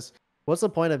 because what's the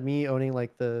point of me owning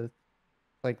like the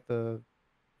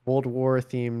World War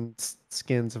themed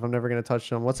skins if I'm never going to touch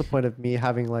them? What's the point of me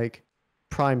having like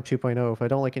Prime 2.0 if I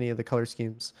don't like any of the color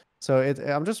schemes? So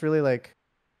I'm just really like,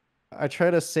 I try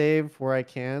to save where I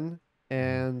can,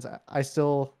 and I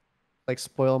still like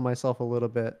spoil myself a little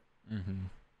bit.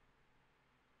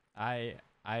 I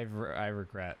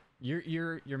regret.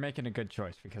 You're making a good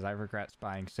choice, because I regret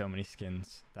buying so many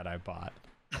skins that I bought.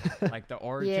 Like the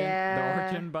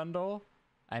Origin bundle,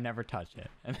 I never touched it.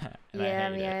 And Yeah,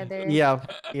 me either.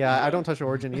 Yeah, I don't touch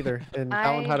Origin either, and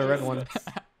Alan had a red one.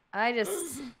 I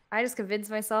just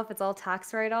convinced myself it's all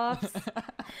tax write-offs.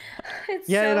 It's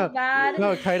Yeah, so bad.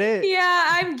 No, Kyedae. Yeah,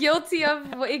 I'm guilty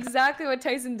of exactly what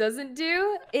Tyson doesn't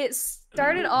do. It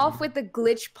started off with the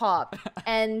glitch pop,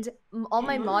 and all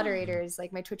my moderators,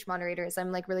 like my Twitch moderators,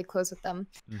 I'm like really close with them.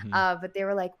 But they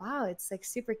were like, "Wow, it's like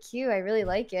super cute. I really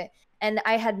like it." And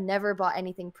I had never bought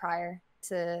anything prior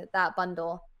to that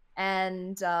bundle,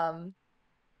 and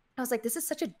I was like, this is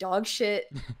such a dog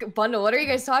shit bundle. What are you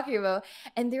guys talking about?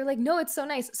 And they're like, no, it's so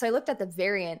nice. So I looked at the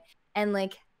variant, and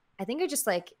like I think I just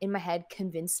like in my head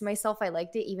convinced myself I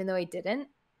liked it even though I didn't.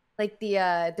 Like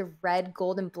the red,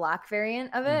 gold, and black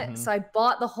variant of it. So I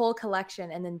bought the whole collection,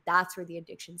 and then that's where the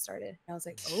addiction started. And I was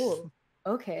like, oh,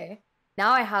 okay. Now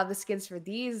I have the skins for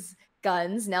these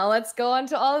guns. Now let's go on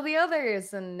to all of the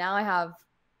others. And now I have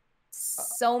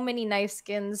so many knife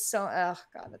skins. So oh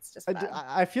god, it's just bad.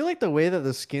 I feel like the way that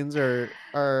the skins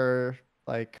are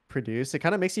like produced, it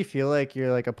kind of makes you feel like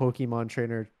you're like a Pokemon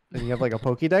trainer and you have like a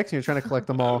Pokédex and you're trying to collect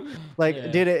them all. Like, Yeah.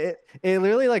 dude, it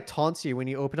literally like taunts you when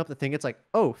you open up the thing. It's like,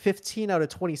 oh, 15 out of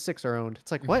 26 are owned.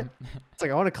 It's like, what? It's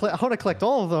like I want to collect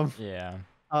all of them. Yeah.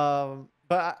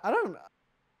 But I don't.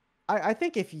 I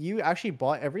think if you actually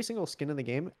bought every single skin in the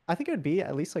game, I think it would be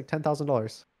at least like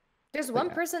 $10,000. There's one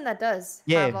person that does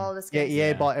Yeah, have all the skins. Yeah,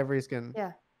 Yeah. bought every skin.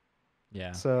 Yeah.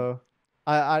 Yeah. So,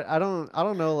 I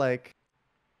don't know like.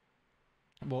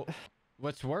 Well,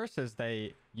 what's worse is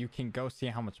you can go see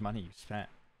how much money you spent.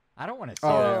 I don't want to see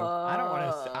Oh. that.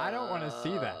 I don't want to see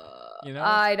that. You know?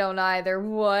 I don't either.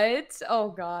 What? Oh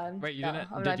god. Wait, you No,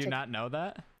 didn't? I'm Did you checking. not know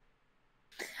that?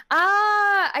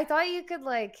 I thought you could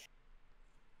like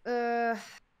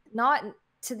not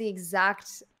to the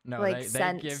exact No, like they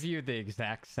cent. give you the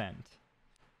exact cent,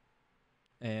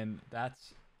 and that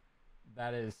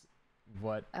is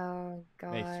what Oh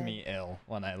god. makes me ill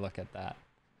when I look at that.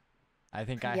 I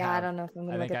think I Yeah, I have. don't know if I'm I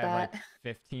gonna look think I at have that.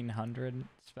 like 1,500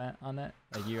 spent on it,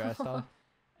 like US dollar,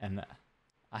 and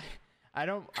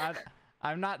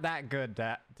I'm not that good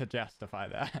to justify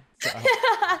that. So.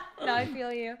 No, I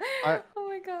feel you. I- Oh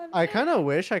my god. I kind of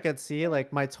wish I could see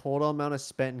like my total amount of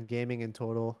spent in gaming in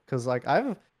total, because like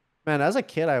man, as a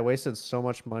kid I wasted so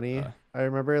much money. I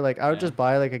remember like I would yeah. just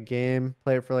buy like a game,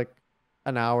 play it for like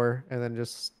an hour, and then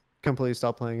just completely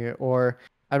stop playing it. Or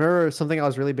I remember something I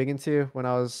was really big into when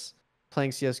I was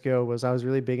playing CS:GO was I was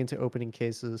really big into opening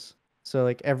cases. So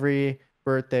like every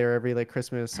birthday or every like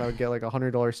Christmas, I would get like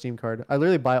 $100 Steam card. I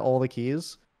literally buy all the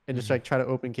keys and just like try to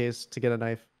open case to get a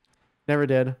knife. Never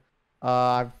did.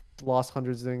 I've lost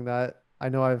hundreds doing that. I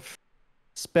know I've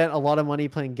spent a lot of money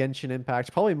playing Genshin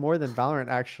Impact, probably more than Valorant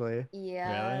actually.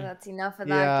 Yeah, Really? that's enough of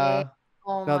that Yeah. game.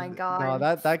 Oh No, my no,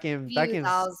 god. that game's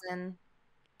Thousand.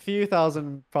 few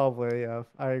thousand probably. Yeah,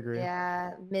 I agree.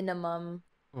 Yeah, minimum.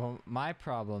 Well, my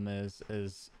problem is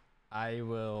I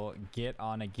will get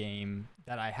on a game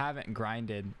that I haven't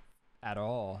grinded at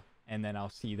all, and then I'll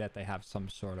see that they have some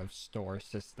sort of store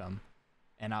system,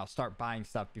 and I'll start buying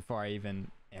stuff before I even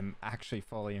am actually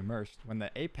fully immersed. When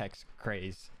the Apex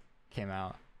craze came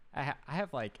out, I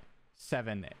have like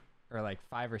 7 or like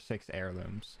 5 or 6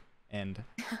 heirlooms, and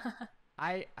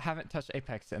I haven't touched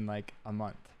Apex in like a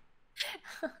month.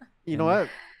 You know what?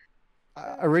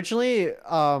 Originally,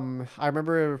 I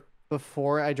remember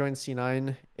before I joined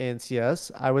C9 and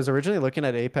CS, I was originally looking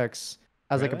at Apex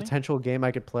as like a Really? potential game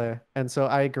I could play. And so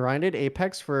I grinded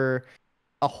Apex for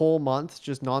a whole month,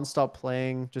 just nonstop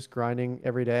playing, just grinding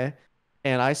every day.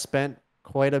 And I spent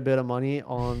quite a bit of money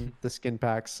on the skin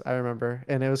packs, I remember.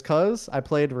 And it was cause I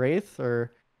played Wraith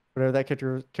or whatever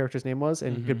that character's name was,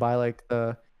 and you could buy like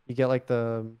you get like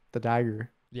the dagger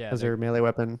Yeah, as their melee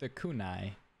weapon. the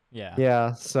kunai. Yeah.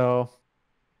 Yeah, so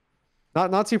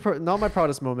not my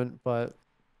proudest moment, but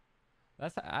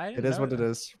it is what it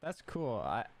is. That's cool.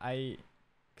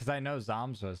 Because I know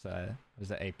Zoms was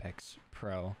an Apex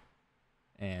pro,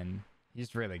 and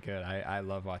he's really good. I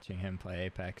love watching him play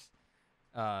Apex.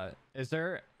 Is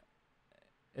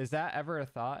that ever a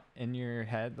thought in your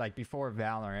head? Like before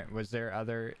Valorant, was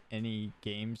there any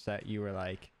games that you were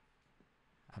like,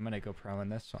 I'm gonna go pro in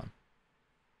this one?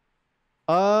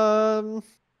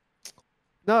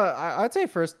 No, I'd say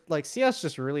first, like CS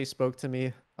just really spoke to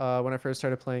me when I first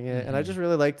started playing it, and I just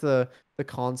really liked the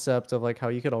concept of like how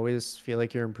you could always feel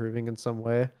like you're improving in some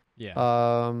way.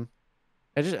 Yeah.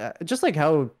 And just like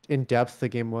how in depth the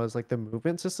game was, like the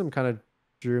movement system kind of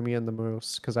drew me in the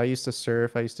most because I used to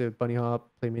surf, I used to bunny hop,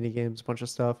 play mini games, a bunch of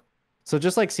stuff. So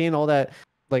just like seeing all that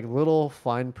like little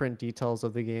fine print details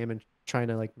of the game and trying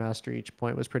to like master each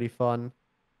point was pretty fun.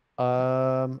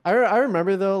 I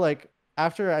remember though, like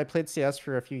after I played CS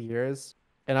for a few years,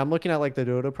 and I'm looking at like the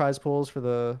Dota prize pools for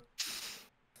the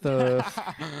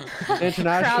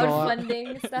international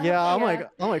Crowdfunding stuff. Yeah, I'm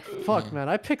like, fuck, man,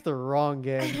 I picked the wrong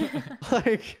game.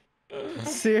 Like,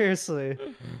 seriously.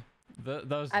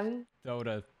 Those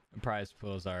Dota prize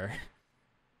pools are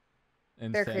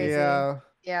insane. They're crazy. Yeah.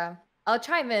 Yeah. I'll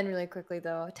chime in really quickly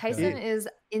though. Tyson is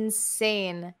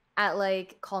insane at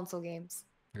like console games.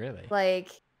 Really?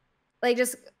 Like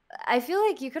just I feel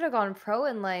like you could have gone pro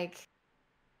in like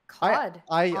COD.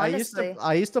 I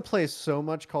used to play so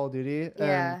much Call of Duty.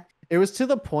 Yeah. it was to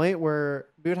the point where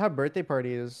we would have birthday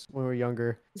parties when we were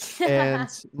younger, and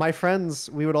my friends,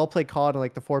 we would all play COD on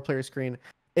like the 4-player screen.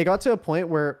 It got to a point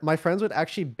where my friends would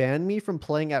actually ban me from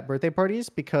playing at birthday parties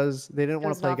because they didn't It want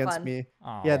was to play not against fun. me.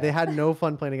 Oh. Yeah, they had no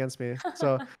fun playing against me.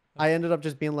 So I ended up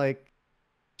just being like,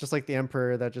 just like the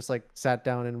emperor that just like sat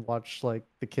down and watched like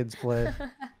the kids play.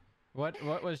 What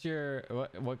was your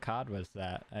what COD was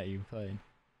that you played?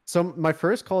 So my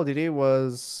first Call of Duty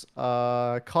was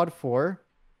COD 4,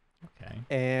 Okay.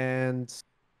 and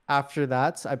after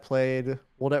that I played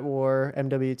World at War,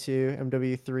 MW2,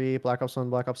 MW3, Black Ops 1,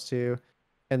 Black Ops 2,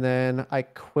 and then I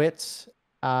quit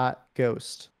at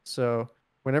Ghost. So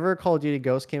whenever Call of Duty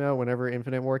Ghost came out, whenever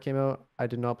Infinite War came out, I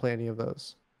did not play any of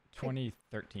those.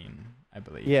 2013, I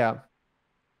believe. Yeah,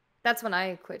 That's when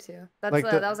I quit too. That's like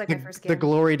that was like my first the game.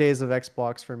 glory days of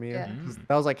Xbox for me. Yeah.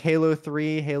 That was like Halo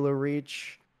 3, Halo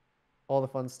Reach, all the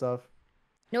fun stuff.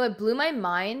 No, it blew my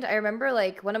mind. I remember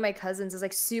like one of my cousins is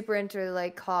like super into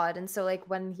like COD, and so like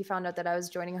when he found out that I was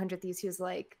joining 100 Thieves, he was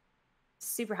like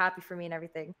super happy for me and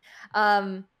everything.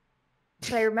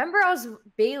 But I remember I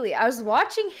was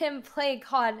watching him play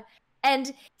COD,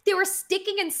 and they were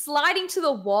sticking and sliding to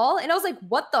the wall, and I was like,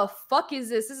 "What the fuck is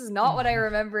this? This is not what I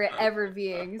remember it ever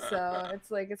being." So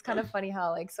it's kind of funny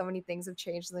how like so many things have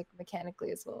changed like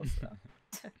mechanically as well.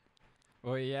 So.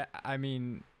 Well, yeah, I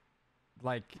mean,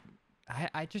 like,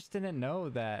 I just didn't know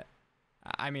that.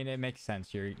 I mean, it makes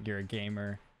sense. You're a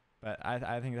gamer, but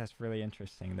I think that's really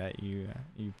interesting that you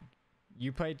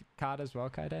played COD as well,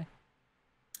 Kyedae.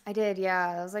 I did,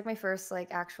 yeah. That was like my first like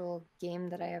actual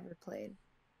game that I ever played.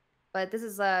 But this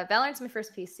is Valorant's my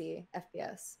first PC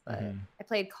FPS. But I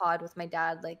played COD with my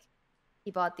dad. Like he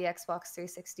bought the Xbox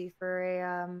 360 for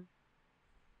a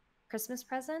Christmas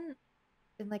present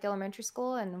in like elementary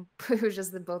school, and it was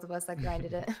just the both of us that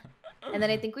grinded it. And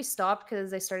then I think we stopped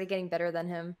because I started getting better than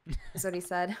him. Is what he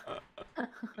said.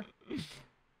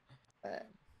 But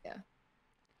yeah.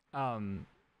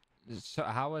 So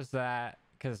how was that?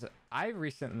 Because I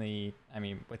recently, I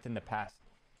mean, within the past,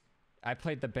 I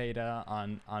played the beta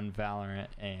on Valorant,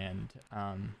 and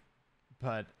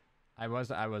but I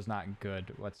was not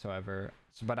good whatsoever.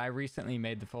 So, but I recently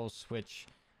made the full switch.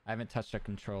 I haven't touched a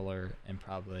controller in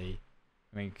probably,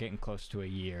 I mean, getting close to a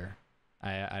year.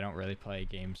 I don't really play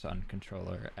games on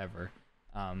controller ever.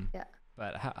 Yeah.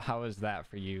 But how is that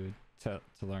for you to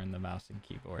learn the mouse and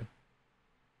keyboard?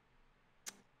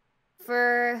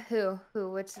 For who?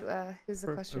 Who's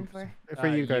the question for? For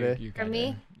you, Kyedae. You For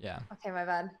me? Yeah. Okay, my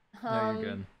bad. No, you're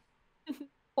good.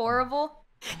 Horrible.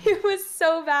 It was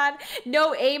so bad.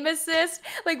 No aim assist.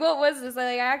 Like, what was this? Like,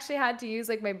 I actually had to use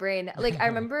like my brain. Like, I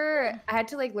remember I had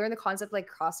to like learn the concept like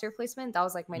crosshair placement. That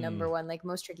was like my number one like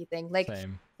most tricky thing. Like,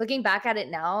 Same. looking back at it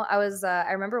now,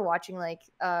 I remember watching like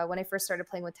when I first started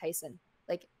playing with Tyson.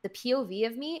 Like, the POV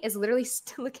of me is literally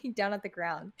still looking down at the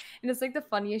ground, and it's like the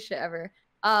funniest shit ever.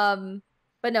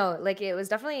 But no, like it was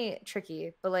definitely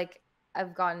tricky, but like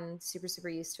I've gotten super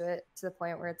used to it to the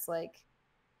point where it's like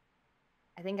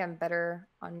I think I'm better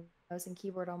on mouse and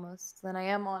keyboard almost than I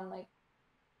am on like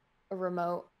a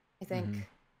remote, I think.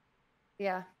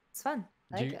 Yeah, it's fun.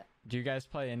 I like it. Do you guys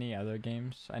play any other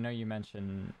games? I know you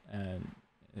mentioned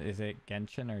is it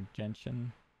Genshin or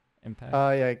Genshin Impact?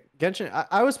 Yeah, Genshin.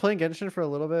 I was playing Genshin for a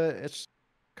little bit. It's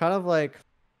kind of like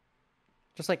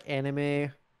just like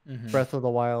anime Breath of the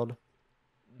Wild.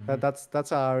 That's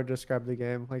how I would describe the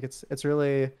game. Like it's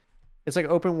really, it's like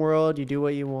open world. You do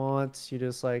what you want. You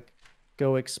just like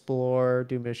go explore,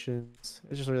 do missions.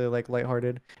 It's just really like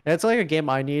lighthearted, and it's like a game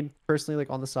I need personally, like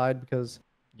on the side, because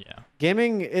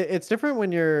gaming it's different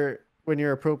when you're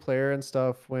a pro player and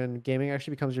stuff. When gaming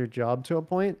actually becomes your job to a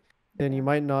point, then you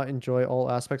might not enjoy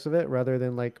all aspects of it, rather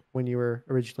than like when you were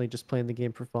originally just playing the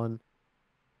game for fun.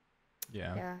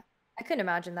 Yeah, I couldn't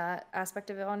imagine that aspect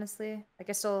of it, honestly. Like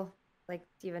I still like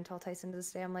even tell Tyson to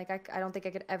this day, I'm like I don't think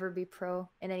I could ever be pro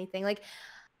in anything. Like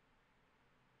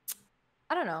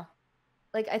I don't know.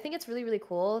 Like I think it's really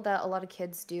cool that a lot of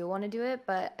kids do want to do it,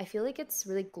 but I feel like it's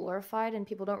really glorified and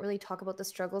people don't really talk about the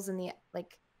struggles and the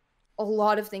like a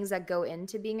lot of things that go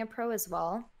into being a pro as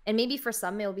well. And maybe for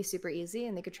some it'll be super easy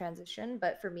and they could transition,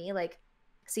 but for me, like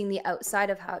seeing the outside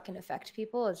of how it can affect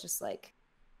people is just like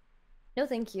no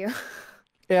thank you.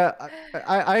 Yeah,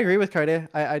 I agree with Kyedae.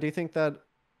 I do think that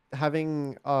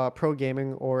having pro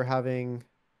gaming or having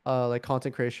like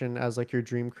content creation as like your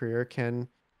dream career can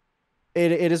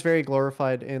it is very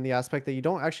glorified in the aspect that you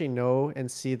don't actually know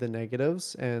and see the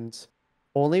negatives, and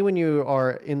only when you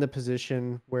are in the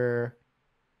position where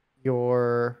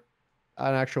you're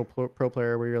an actual pro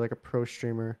player, where you're like a pro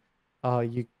streamer,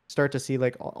 you start to see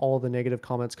like all the negative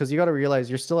comments, because you got to realize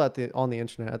you're still on the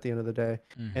internet at the end of the day,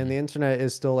 and the internet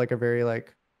is still like a very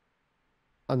like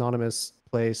anonymous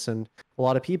place, and a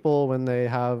lot of people, when they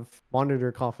have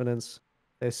monitor confidence,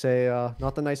 they say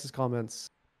not the nicest comments.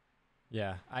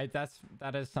 Yeah,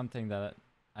 that is something that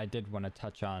I did want to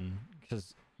touch on,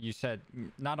 because you said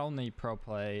not only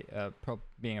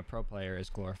being a pro player is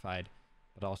glorified,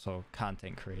 but also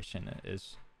content creation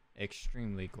is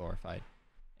extremely glorified,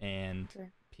 and Sure.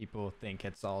 people think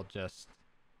it's all just,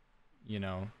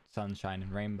 sunshine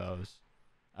and rainbows,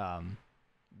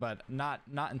 but not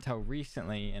until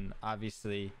recently, and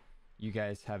obviously you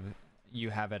guys have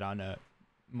it on a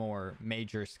more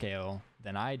major scale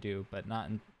than I do, but not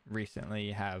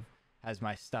recently has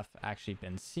my stuff actually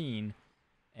been seen.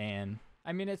 And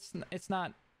I mean, it's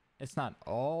not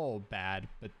all bad,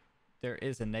 but there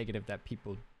is a negative that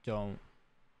people don't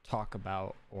talk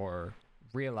about or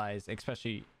realize,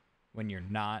 especially when you're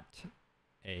not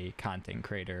a content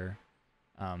creator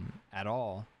at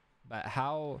all. But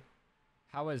how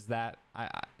is that?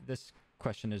 This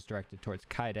question is directed towards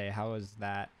Kyedae. How is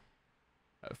that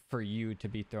for you to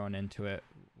be thrown into it?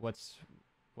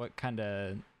 What kind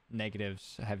of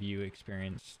negatives have you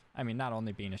experienced? I mean, not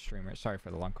only being a streamer, sorry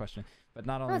for the long question, but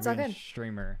not only being a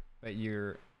streamer, but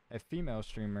you're a female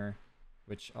streamer,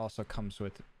 which also comes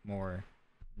with more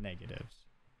negatives.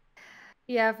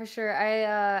 Yeah, for sure.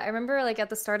 I remember like at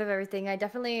the start of everything, I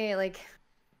definitely like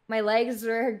my legs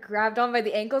were grabbed on by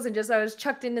the ankles and just I was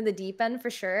chucked into the deep end for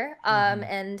sure.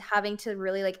 And having to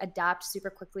really like adapt super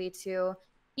quickly to,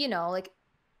 like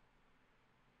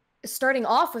starting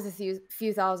off with a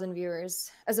few thousand viewers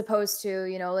as opposed to,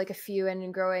 like a few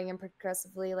and growing and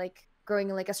progressively like growing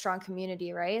like a strong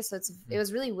community, right? So it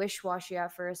was really wish-washy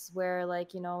at first, where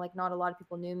like, like not a lot of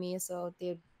people knew me, so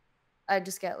I'd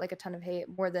just get like a ton of hate,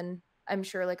 more than I'm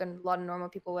sure like a lot of normal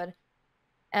people would.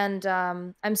 And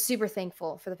I'm super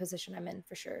thankful for the position I'm in,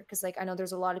 for sure, because like I know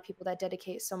there's a lot of people that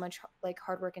dedicate so much like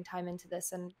hard work and time into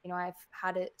this, and I've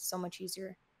had it so much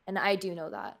easier, and I do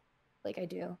know that, like I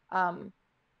do.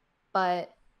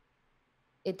 But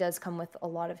it does come with a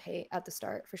lot of hate at the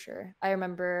start, for sure. I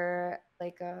remember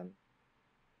like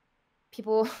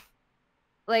people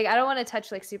like, I don't want to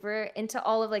touch like super into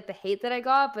all of like the hate that I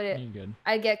got, but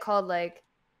I'd get called like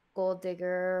gold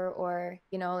digger or,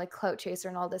 like clout chaser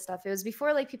and all this stuff. It was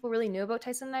before like people really knew about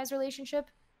Tyson and I's relationship.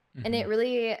 And it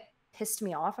really pissed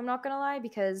me off, I'm not gonna lie,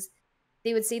 because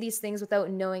they would say these things without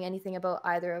knowing anything about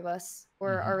either of us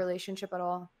or our relationship at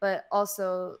all. But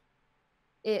also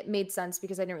it made sense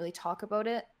because I didn't really talk about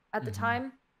it at the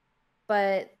time.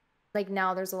 But like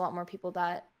now there's a lot more people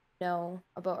that know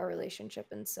about our relationship,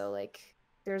 and so like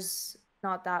there's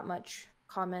not that much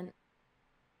comment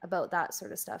about that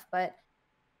sort of stuff. But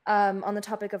on the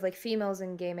topic of like females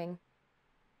in gaming,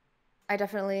 I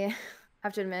definitely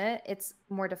have to admit it's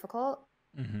more difficult.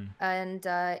 And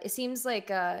it seems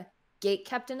like gate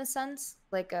kept in a sense,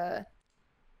 like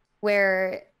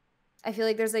where I feel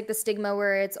like there's like the stigma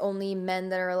where it's only men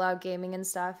that are allowed gaming and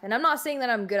stuff. And I'm not saying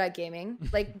that I'm good at gaming.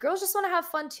 Like girls just want to have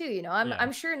fun too,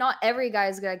 I'm sure not every guy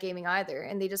is good at gaming either,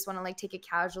 and they just want to like take it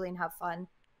casually and have fun.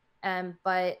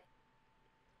 But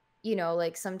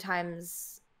like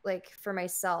sometimes, like for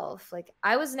myself, like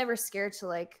I was never scared to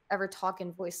like ever talk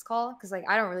in voice call, because like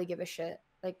I don't really give a shit.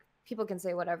 Like people can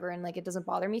say whatever and like it doesn't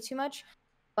bother me too much.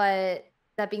 But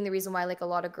that being the reason why like a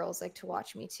lot of girls like to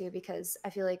watch me too, because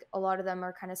I feel like a lot of them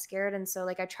are kind of scared, and so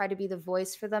like I try to be the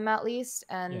voice for them at least,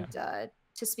 and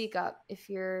to speak up if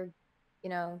you're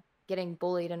getting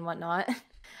bullied and whatnot.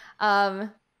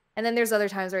 And then there's other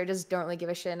times where I just don't really give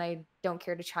a shit and I don't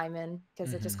care to chime in,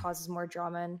 because it just causes more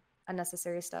drama and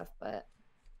unnecessary stuff. But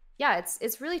yeah,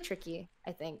 it's really tricky,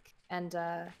 I think. And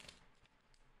I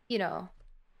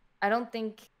don't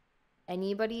think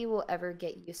anybody will ever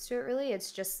get used to it, really.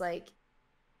 It's just like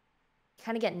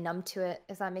kind of get numb to it,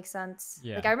 if that makes sense.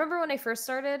 Like I remember when I first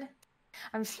started,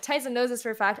 Tyson knows this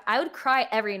for a fact, I would cry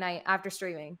every night after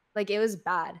streaming. Like it was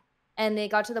bad. And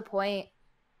it got to the point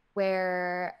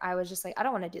where I was just like, I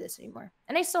don't want to do this anymore.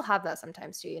 And I still have that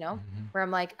sometimes too, where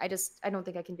I'm like, I don't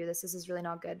think I can do this. This is really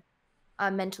not good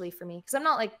mentally for me. Because I'm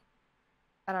not like,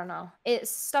 I don't know.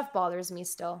 Stuff bothers me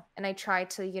still. And I try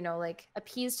to, like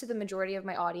appease to the majority of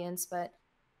my audience, but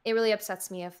it really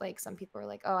upsets me if like some people are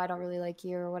like, oh, I don't really like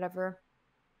you or whatever.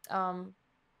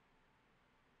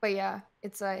 But yeah,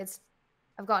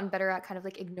 I've gotten better at kind of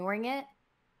like ignoring it,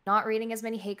 not reading as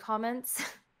many hate comments.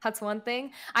 That's one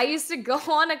thing. I used to go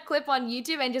on a clip on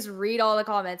YouTube and just read all the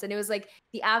comments, and it was like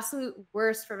the absolute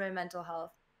worst for my mental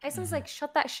health. Tyson's like,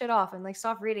 shut that shit off and like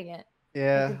stop reading it.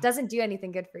 Yeah. Like, it doesn't do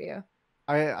anything good for you.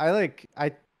 I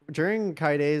during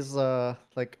Kyedae's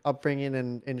like upbringing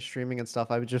and streaming and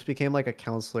stuff, I just became like a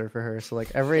counselor for her. So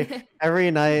like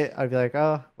every night I'd be like,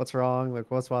 oh, what's wrong? Like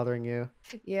what's bothering you?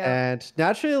 Yeah. And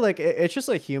naturally, like it's just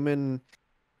like human,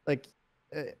 like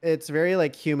it's very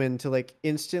like human to like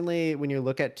instantly when you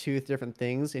look at two different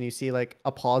things and you see like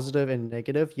a positive and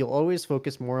negative, you'll always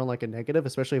focus more on like a negative,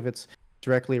 especially if it's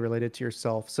directly related to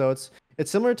yourself. So it's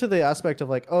similar to the aspect of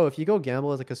like, oh, if you go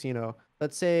gamble at the casino,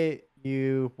 let's say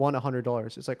you won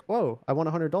 $100, it's like, whoa, I won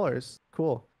 $100,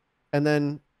 cool. And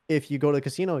then if you go to the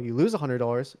casino, you lose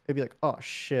 $100, it'd be like, oh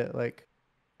shit, like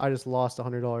I just lost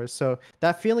 $100. So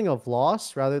that feeling of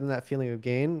loss rather than that feeling of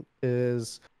gain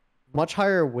is much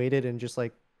higher weighted in just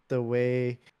like the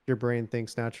way your brain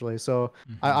thinks naturally. So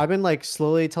I've been like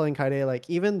slowly telling Kaide, like,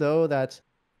 even though that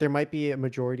there might be a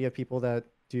majority of people that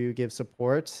do give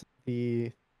support,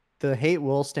 the hate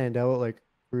will stand out like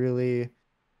really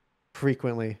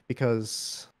frequently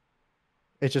because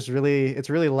it's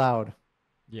really loud.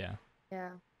 Yeah. Yeah.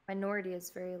 Minority is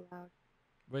very loud.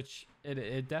 Which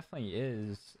it definitely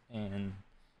is, and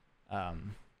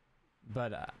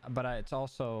but it's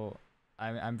also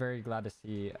I'm very glad to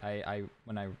see I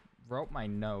when I wrote my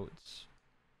notes,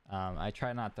 I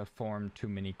try not to form too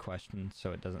many questions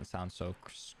so it doesn't sound so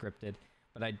scripted,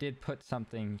 but I did put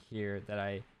something here that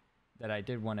I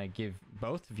did want to give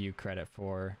both of you credit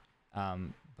for,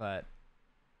 but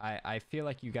I feel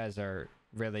like you guys are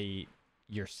really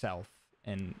yourself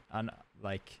and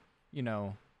like, you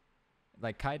know,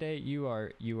 like Kyedae, you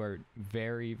are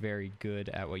very, very good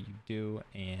at what you do,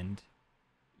 and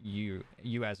you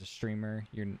as a streamer,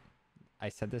 I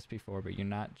said this before, but you're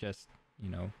not just, you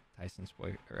know, Tyson's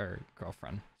boy or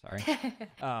girlfriend, sorry.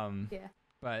 Yeah.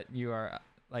 But you are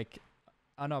like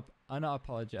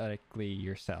unapologetically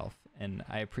yourself, and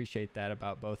I appreciate that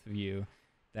about both of you.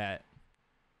 That,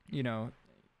 you know,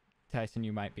 Tyson,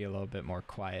 you might be a little bit more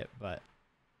quiet, but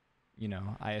you know,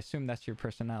 I assume that's your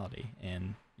personality,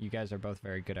 and you guys are both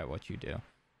very good at what you do.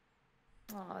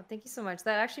 Oh, thank you so much.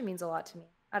 That actually means a lot to me.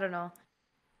 I don't know.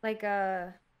 Like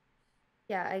yeah,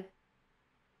 I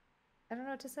don't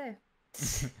know what to say.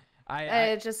 It's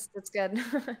good.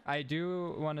 I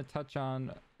do want to touch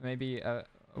on maybe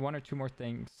one or two more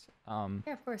things.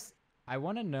 Yeah, of course. I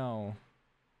want to know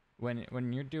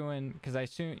when you're doing, because I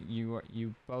assume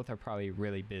you both are probably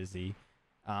really busy,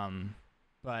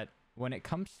 but when it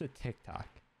comes to TikTok,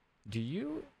 do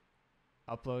you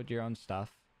upload your own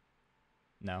stuff?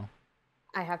 No.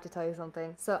 I have to tell you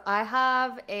something. So I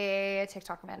have a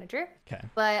TikTok manager. Okay.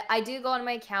 But I do go on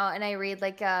my account and I read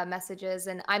like messages,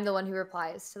 and I'm the one who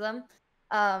replies to them.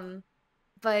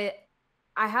 But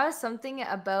I have something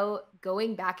about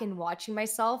going back and watching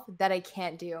myself that I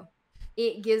can't do.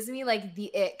 It gives me like the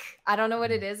ick. I don't know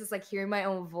what it is. It's like hearing my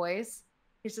own voice.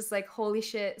 It's just like, holy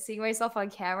shit, seeing myself on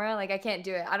camera. Like I can't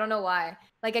do it. I don't know why.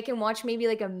 Like I can watch maybe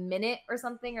like a minute or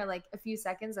something, or like a few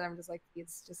seconds, and I'm just like,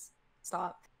 please just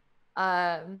stop.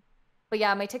 But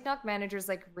yeah, my TikTok manager is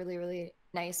like really, really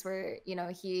nice, where, you know,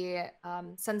 he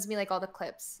sends me like all the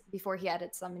clips before he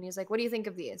edits them, and he's like, what do you think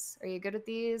of these? Are you good at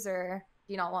these, or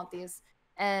do you not want these?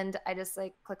 And I just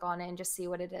like click on it and just see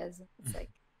what it is. It's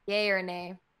like yay or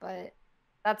nay. But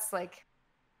that's like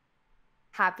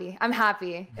I'm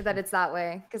happy that it's that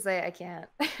way, because I can't.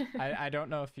 I don't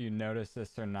know if you noticed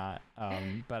this or not,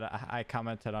 but I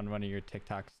commented on one of your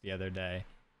TikToks the other day.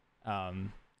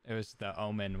 It was the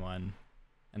Omen one,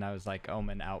 and I was like,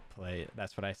 Omen outplay.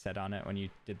 That's what I said on it when you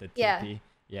did the TP.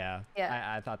 Yeah.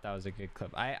 I thought that was a good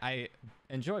clip. I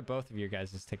enjoy both of your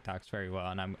guys' TikToks very well,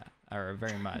 and or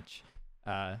very much.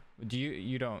 Do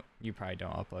you probably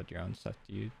don't upload your own stuff,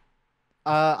 do you?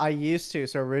 I used to.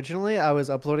 So originally I was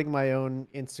uploading my own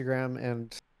Instagram,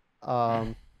 and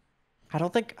I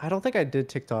don't think I did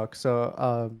TikTok.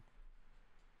 So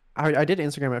I did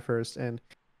Instagram at first, and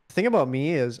the thing about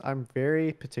me is I'm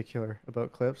very particular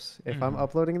about clips. If I'm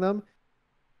uploading them,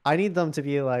 I need them to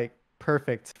be like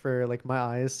perfect for like my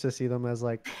eyes to see them as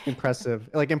like impressive,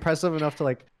 like impressive enough to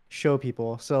like show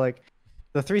people. So like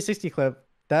the 360 clip,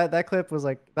 that clip was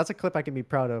like, that's a clip I can be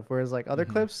proud of. Whereas like other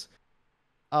clips,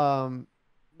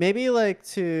 maybe like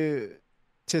to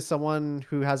someone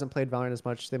who hasn't played Valorant as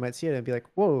much, they might see it and be like,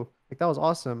 whoa, like that was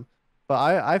awesome. But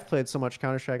I've played so much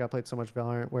Counter-Strike, I played so much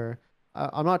Valorant, where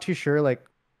I'm not too sure like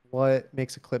what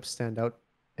makes a clip stand out.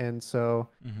 And so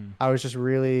I was just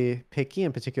really picky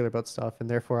and particular about stuff, and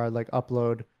therefore I'd like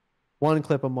upload one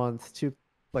clip a month, two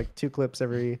clips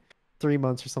every 3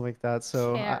 months or something like that.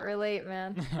 So Can't relate,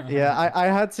 man. yeah, I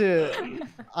had to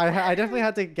I definitely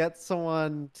had to get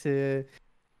someone to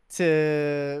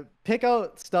pick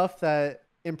out stuff that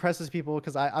impresses people,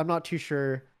 because I'm not too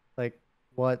sure like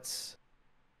what's,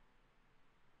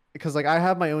 because like I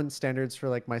have my own standards for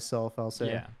like myself, I'll say.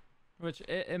 Yeah, which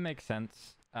it makes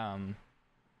sense.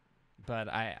 But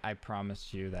I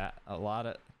promise you that a lot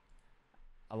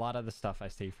of the stuff I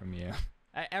see from you,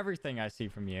 everything I see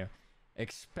from you,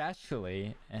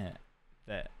 especially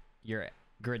that your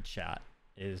grid shot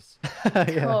is.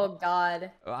 Yeah. Oh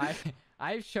God.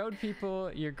 I've showed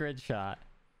people your grid shot,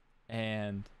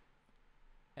 and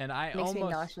I Makes me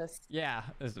almost nauseous. yeah.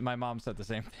 My mom said the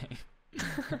same thing.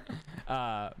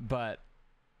 But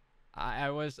I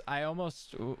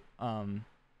almost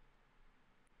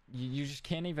you just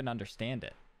can't even understand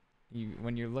it.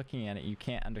 When you're looking at it, you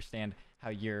can't understand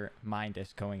how your mind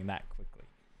is going that quickly.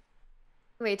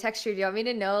 Wait, Texture, do you want me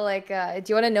to know, like, do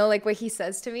you want to know, like, what he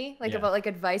says to me? Like, Yeah. about, like,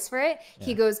 advice for it? Yeah.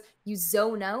 He goes, you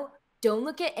zone out, don't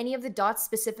look at any of the dots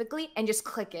specifically, and just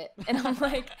click it. And I'm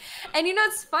like, and you know,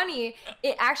 it's funny.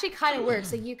 It actually kind of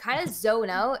works. Like, you kind of zone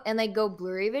out and, like, go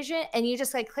blurry vision, and you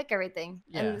just, like, click everything.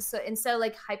 Yeah. And so instead of,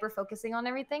 like, hyper-focusing on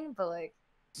everything, but, like,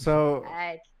 So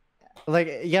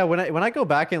like, yeah, when I go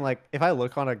back and like if I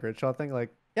look on a grid shot thing, like,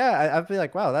 yeah, I'd be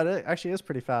like, wow, actually is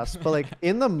pretty fast. But like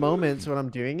in the moments when I'm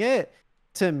doing it,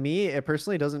 to me it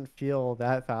personally doesn't feel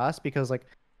that fast, because like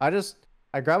I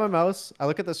grab my mouse, I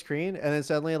look at the screen, and then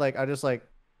suddenly like I just like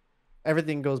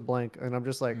everything goes blank, and I'm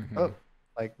just like, oh,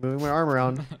 like moving my arm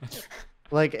around.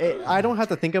 Like I don't have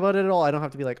to think about it at all. I don't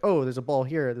have to be like, oh, there's a ball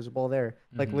here, there's a ball there.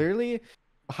 Like literally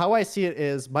how I see it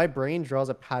is my brain draws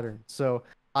a pattern. So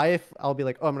I'll be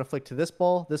like, oh, I'm gonna flick to this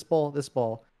ball, this ball, this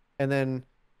ball, and then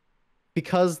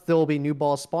because there will be new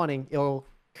balls spawning, it'll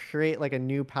create like a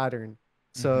new pattern.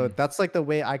 So that's like the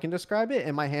way I can describe it,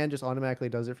 and my hand just automatically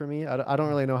does it for me. I don't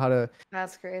really know how to.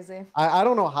 that's crazy. I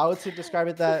don't know how to describe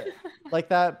it that like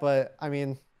that, but I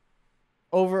mean,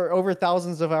 over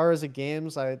thousands of hours of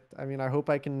games, I mean, I hope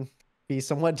I can be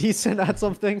somewhat decent at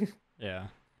something. Yeah,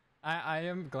 I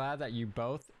am glad that you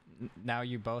both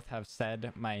have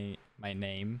said my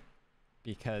name,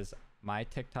 because my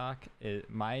TikTok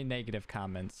my negative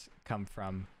comments come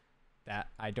from that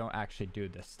I don't actually do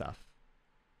this stuff.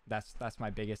 That's my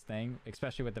biggest thing,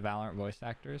 especially with the Valorant voice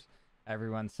actors.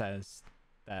 Everyone says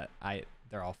that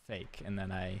they're all fake, and then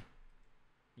I,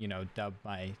 dub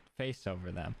my face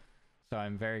over them. So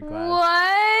I'm very glad.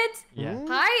 What? Yeah.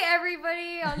 Hi,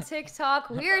 everybody on TikTok.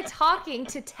 We are talking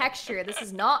to Texture. This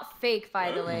is not fake,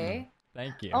 by the way.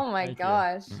 Thank you. Oh my Thank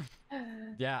gosh. you.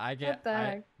 Yeah, I get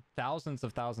thousands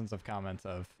of comments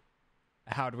of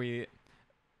how do we.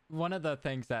 One of the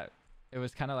things that it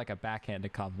was kind of like a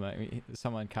backhanded compliment.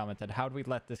 Someone commented, "How do we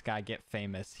let this guy get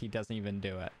famous? He doesn't even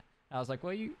do it." I was like,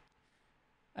 "Well,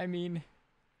 I mean."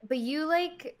 But you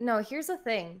no. Here's the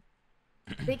thing.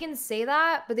 They can say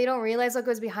that, but they don't realize what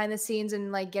goes behind the scenes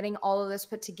and like getting all of this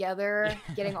put together,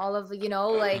 getting all of the,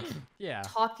 like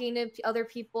talking to other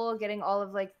people, getting all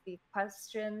of like the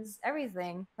questions,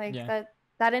 everything like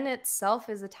that in itself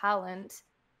is a talent.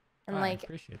 And I like,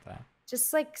 appreciate that.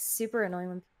 Just like super annoying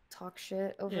when people talk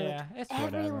shit over like every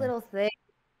whatever. Little thing.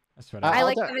 That's whatever. I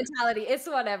like the mentality. It's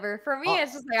whatever. For me,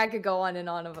 it's just like I could go on and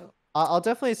on about. I'll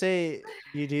definitely say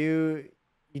you do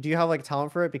have like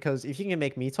talent for it, because if you can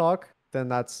make me talk, then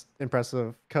that's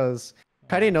impressive. Because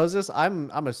Kyedae knows this.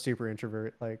 I'm a super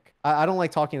introvert. Like I don't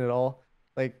like talking at all.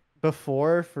 Like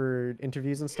before for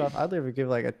interviews and stuff, I'd never give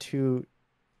like a two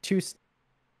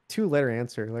letter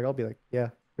answer. Like I'll be like, yeah,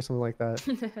 or something like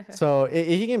that. So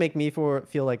if you can make me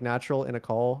feel like natural in a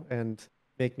call and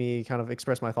make me kind of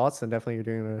express my thoughts, then definitely you're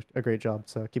doing a great job.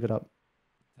 So keep it up.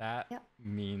 That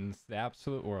means the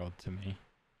absolute world to me.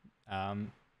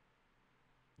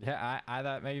 Yeah,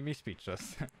 that made me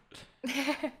speechless.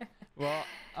 Well,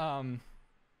 I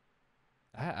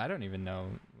don't even know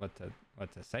what to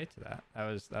say to that. That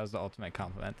was the ultimate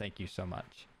compliment. Thank you so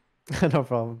much. No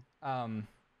problem.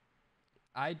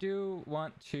 I do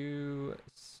want to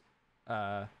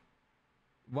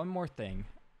one more thing.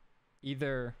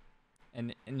 Either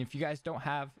and if you guys don't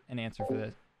have an answer for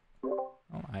this, oh,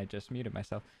 I just muted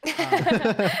myself.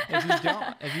 If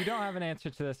you don't have an answer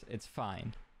to this, it's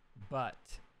fine. But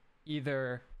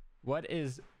either what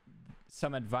is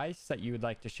some advice that you would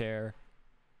like to share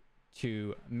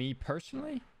to me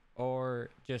personally, or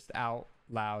just out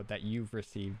loud that you've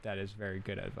received that is very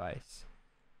good advice,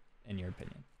 in your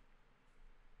opinion.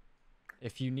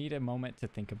 If you need a moment to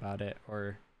think about it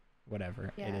or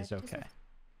whatever, it is okay.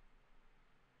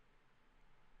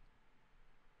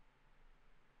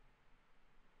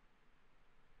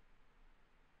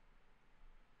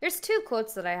 There's two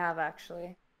quotes that I have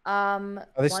actually. Are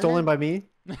they stolen by me?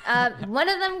 One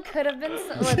of them could have been.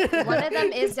 One of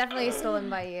them is definitely stolen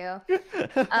by you.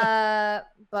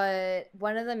 But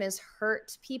one of them is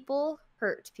hurt people.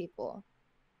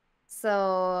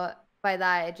 So by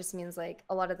that, it just means like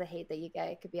a lot of the hate that you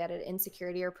get could be out of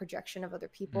insecurity or projection of other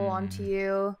people onto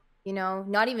you. You know,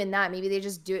 not even that. Maybe they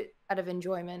just do it out of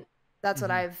enjoyment. That's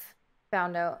what I've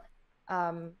found out.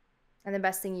 And the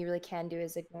best thing you really can do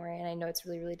is ignore it. And I know it's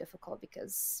really, really difficult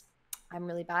because I'm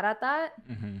really bad at that.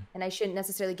 And I shouldn't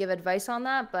necessarily give advice on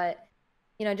that, but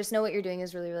you know, just know what you're doing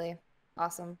is really, really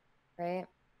awesome, right?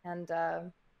 And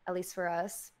at least for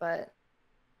us, but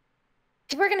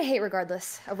people are gonna hate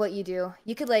regardless of what you do.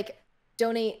 You could like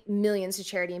donate millions to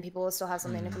charity and people will still have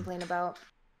something to complain about.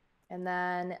 And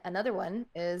then another one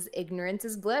is ignorance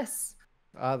is bliss.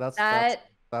 That's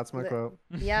my quote.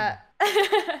 Yeah.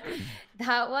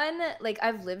 That one, like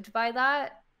I've lived by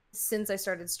that since I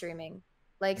started streaming.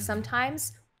 Like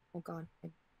sometimes, oh God,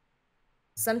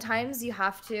 sometimes you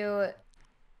have to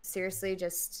seriously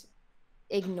just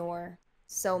ignore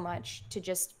so much to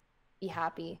just be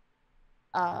happy.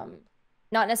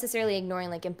 Not necessarily ignoring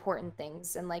like important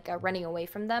things and like running away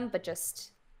from them, but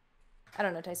just, I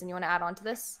don't know, Tyson, you want to add on to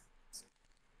this?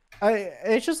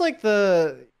 It's just like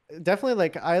definitely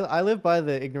like I live by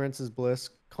the ignorance is bliss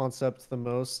concept the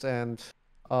most, and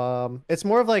it's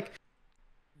more of like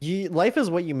life is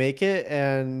what you make it,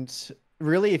 and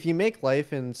really if you make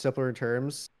life in simpler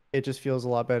terms, it just feels a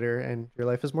lot better and your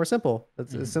life is more simple.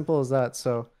 It's as simple as that.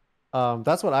 So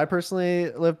that's what I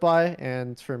personally live by,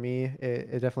 and for me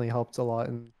it definitely helped a lot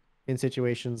in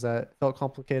situations that felt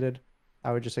complicated.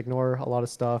 I would just ignore a lot of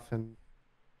stuff and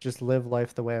just live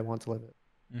life the way I want to live it.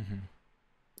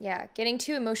 Yeah, getting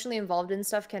too emotionally involved in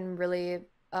stuff can really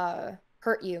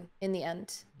hurt you in the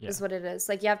end. Is what it is.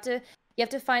 Like you have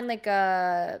to find like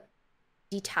a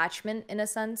detachment in a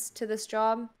sense to this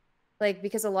job, like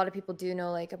because a lot of people do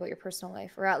know like about your personal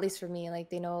life, or at least for me, like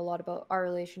they know a lot about our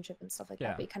relationship and stuff like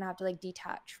that, but you kind of have to like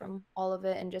detach from all of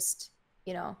it and just,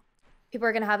 you know, people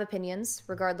are going to have opinions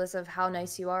regardless of how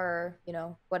nice you are or, you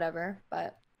know, whatever,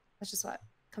 but that's just what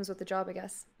comes with the job, I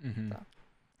guess. So.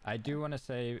 I do want to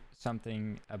say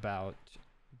something about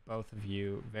both of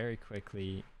you very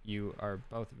quickly. You are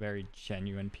both very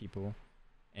genuine people,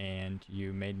 and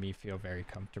you made me feel very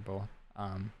comfortable.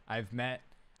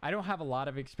 I don't have a lot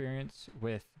of experience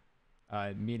with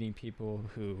meeting people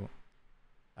who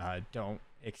don't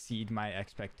exceed my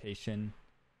expectation,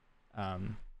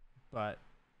 but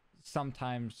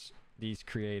sometimes these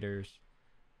creators,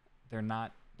 they're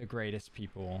not the greatest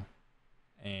people,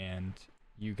 and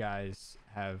you guys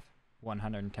have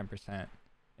 110%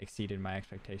 exceeded my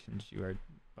expectations. You are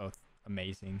both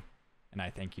amazing, and I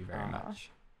thank you very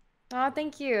much. Oh,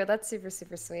 thank you. That's super,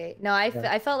 super sweet. No,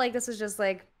 I felt like this was just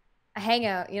like a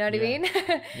hangout, you know what I mean?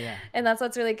 Yeah. And that's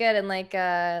what's really good. And like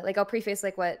I'll preface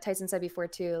like what Tyson said before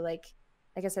too. Like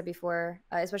I said before,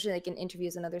 especially like in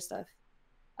interviews and other stuff,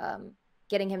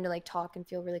 getting him to like talk and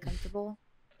feel really comfortable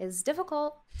is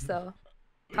difficult. So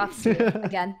props to you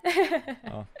again.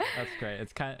 Oh, that's great.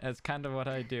 It's kind of what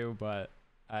I do, but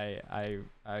I'm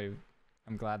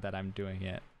glad that I'm doing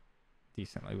it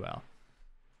decently well.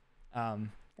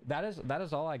 That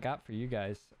is all I got for you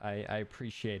guys. I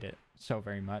appreciate it so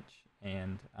very much,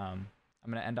 and I'm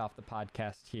gonna end off the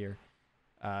podcast here.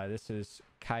 This is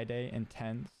Kyedae and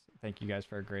TenZ. Thank you guys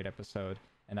for a great episode,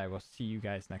 and I will see you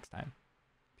guys next time.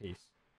 Peace.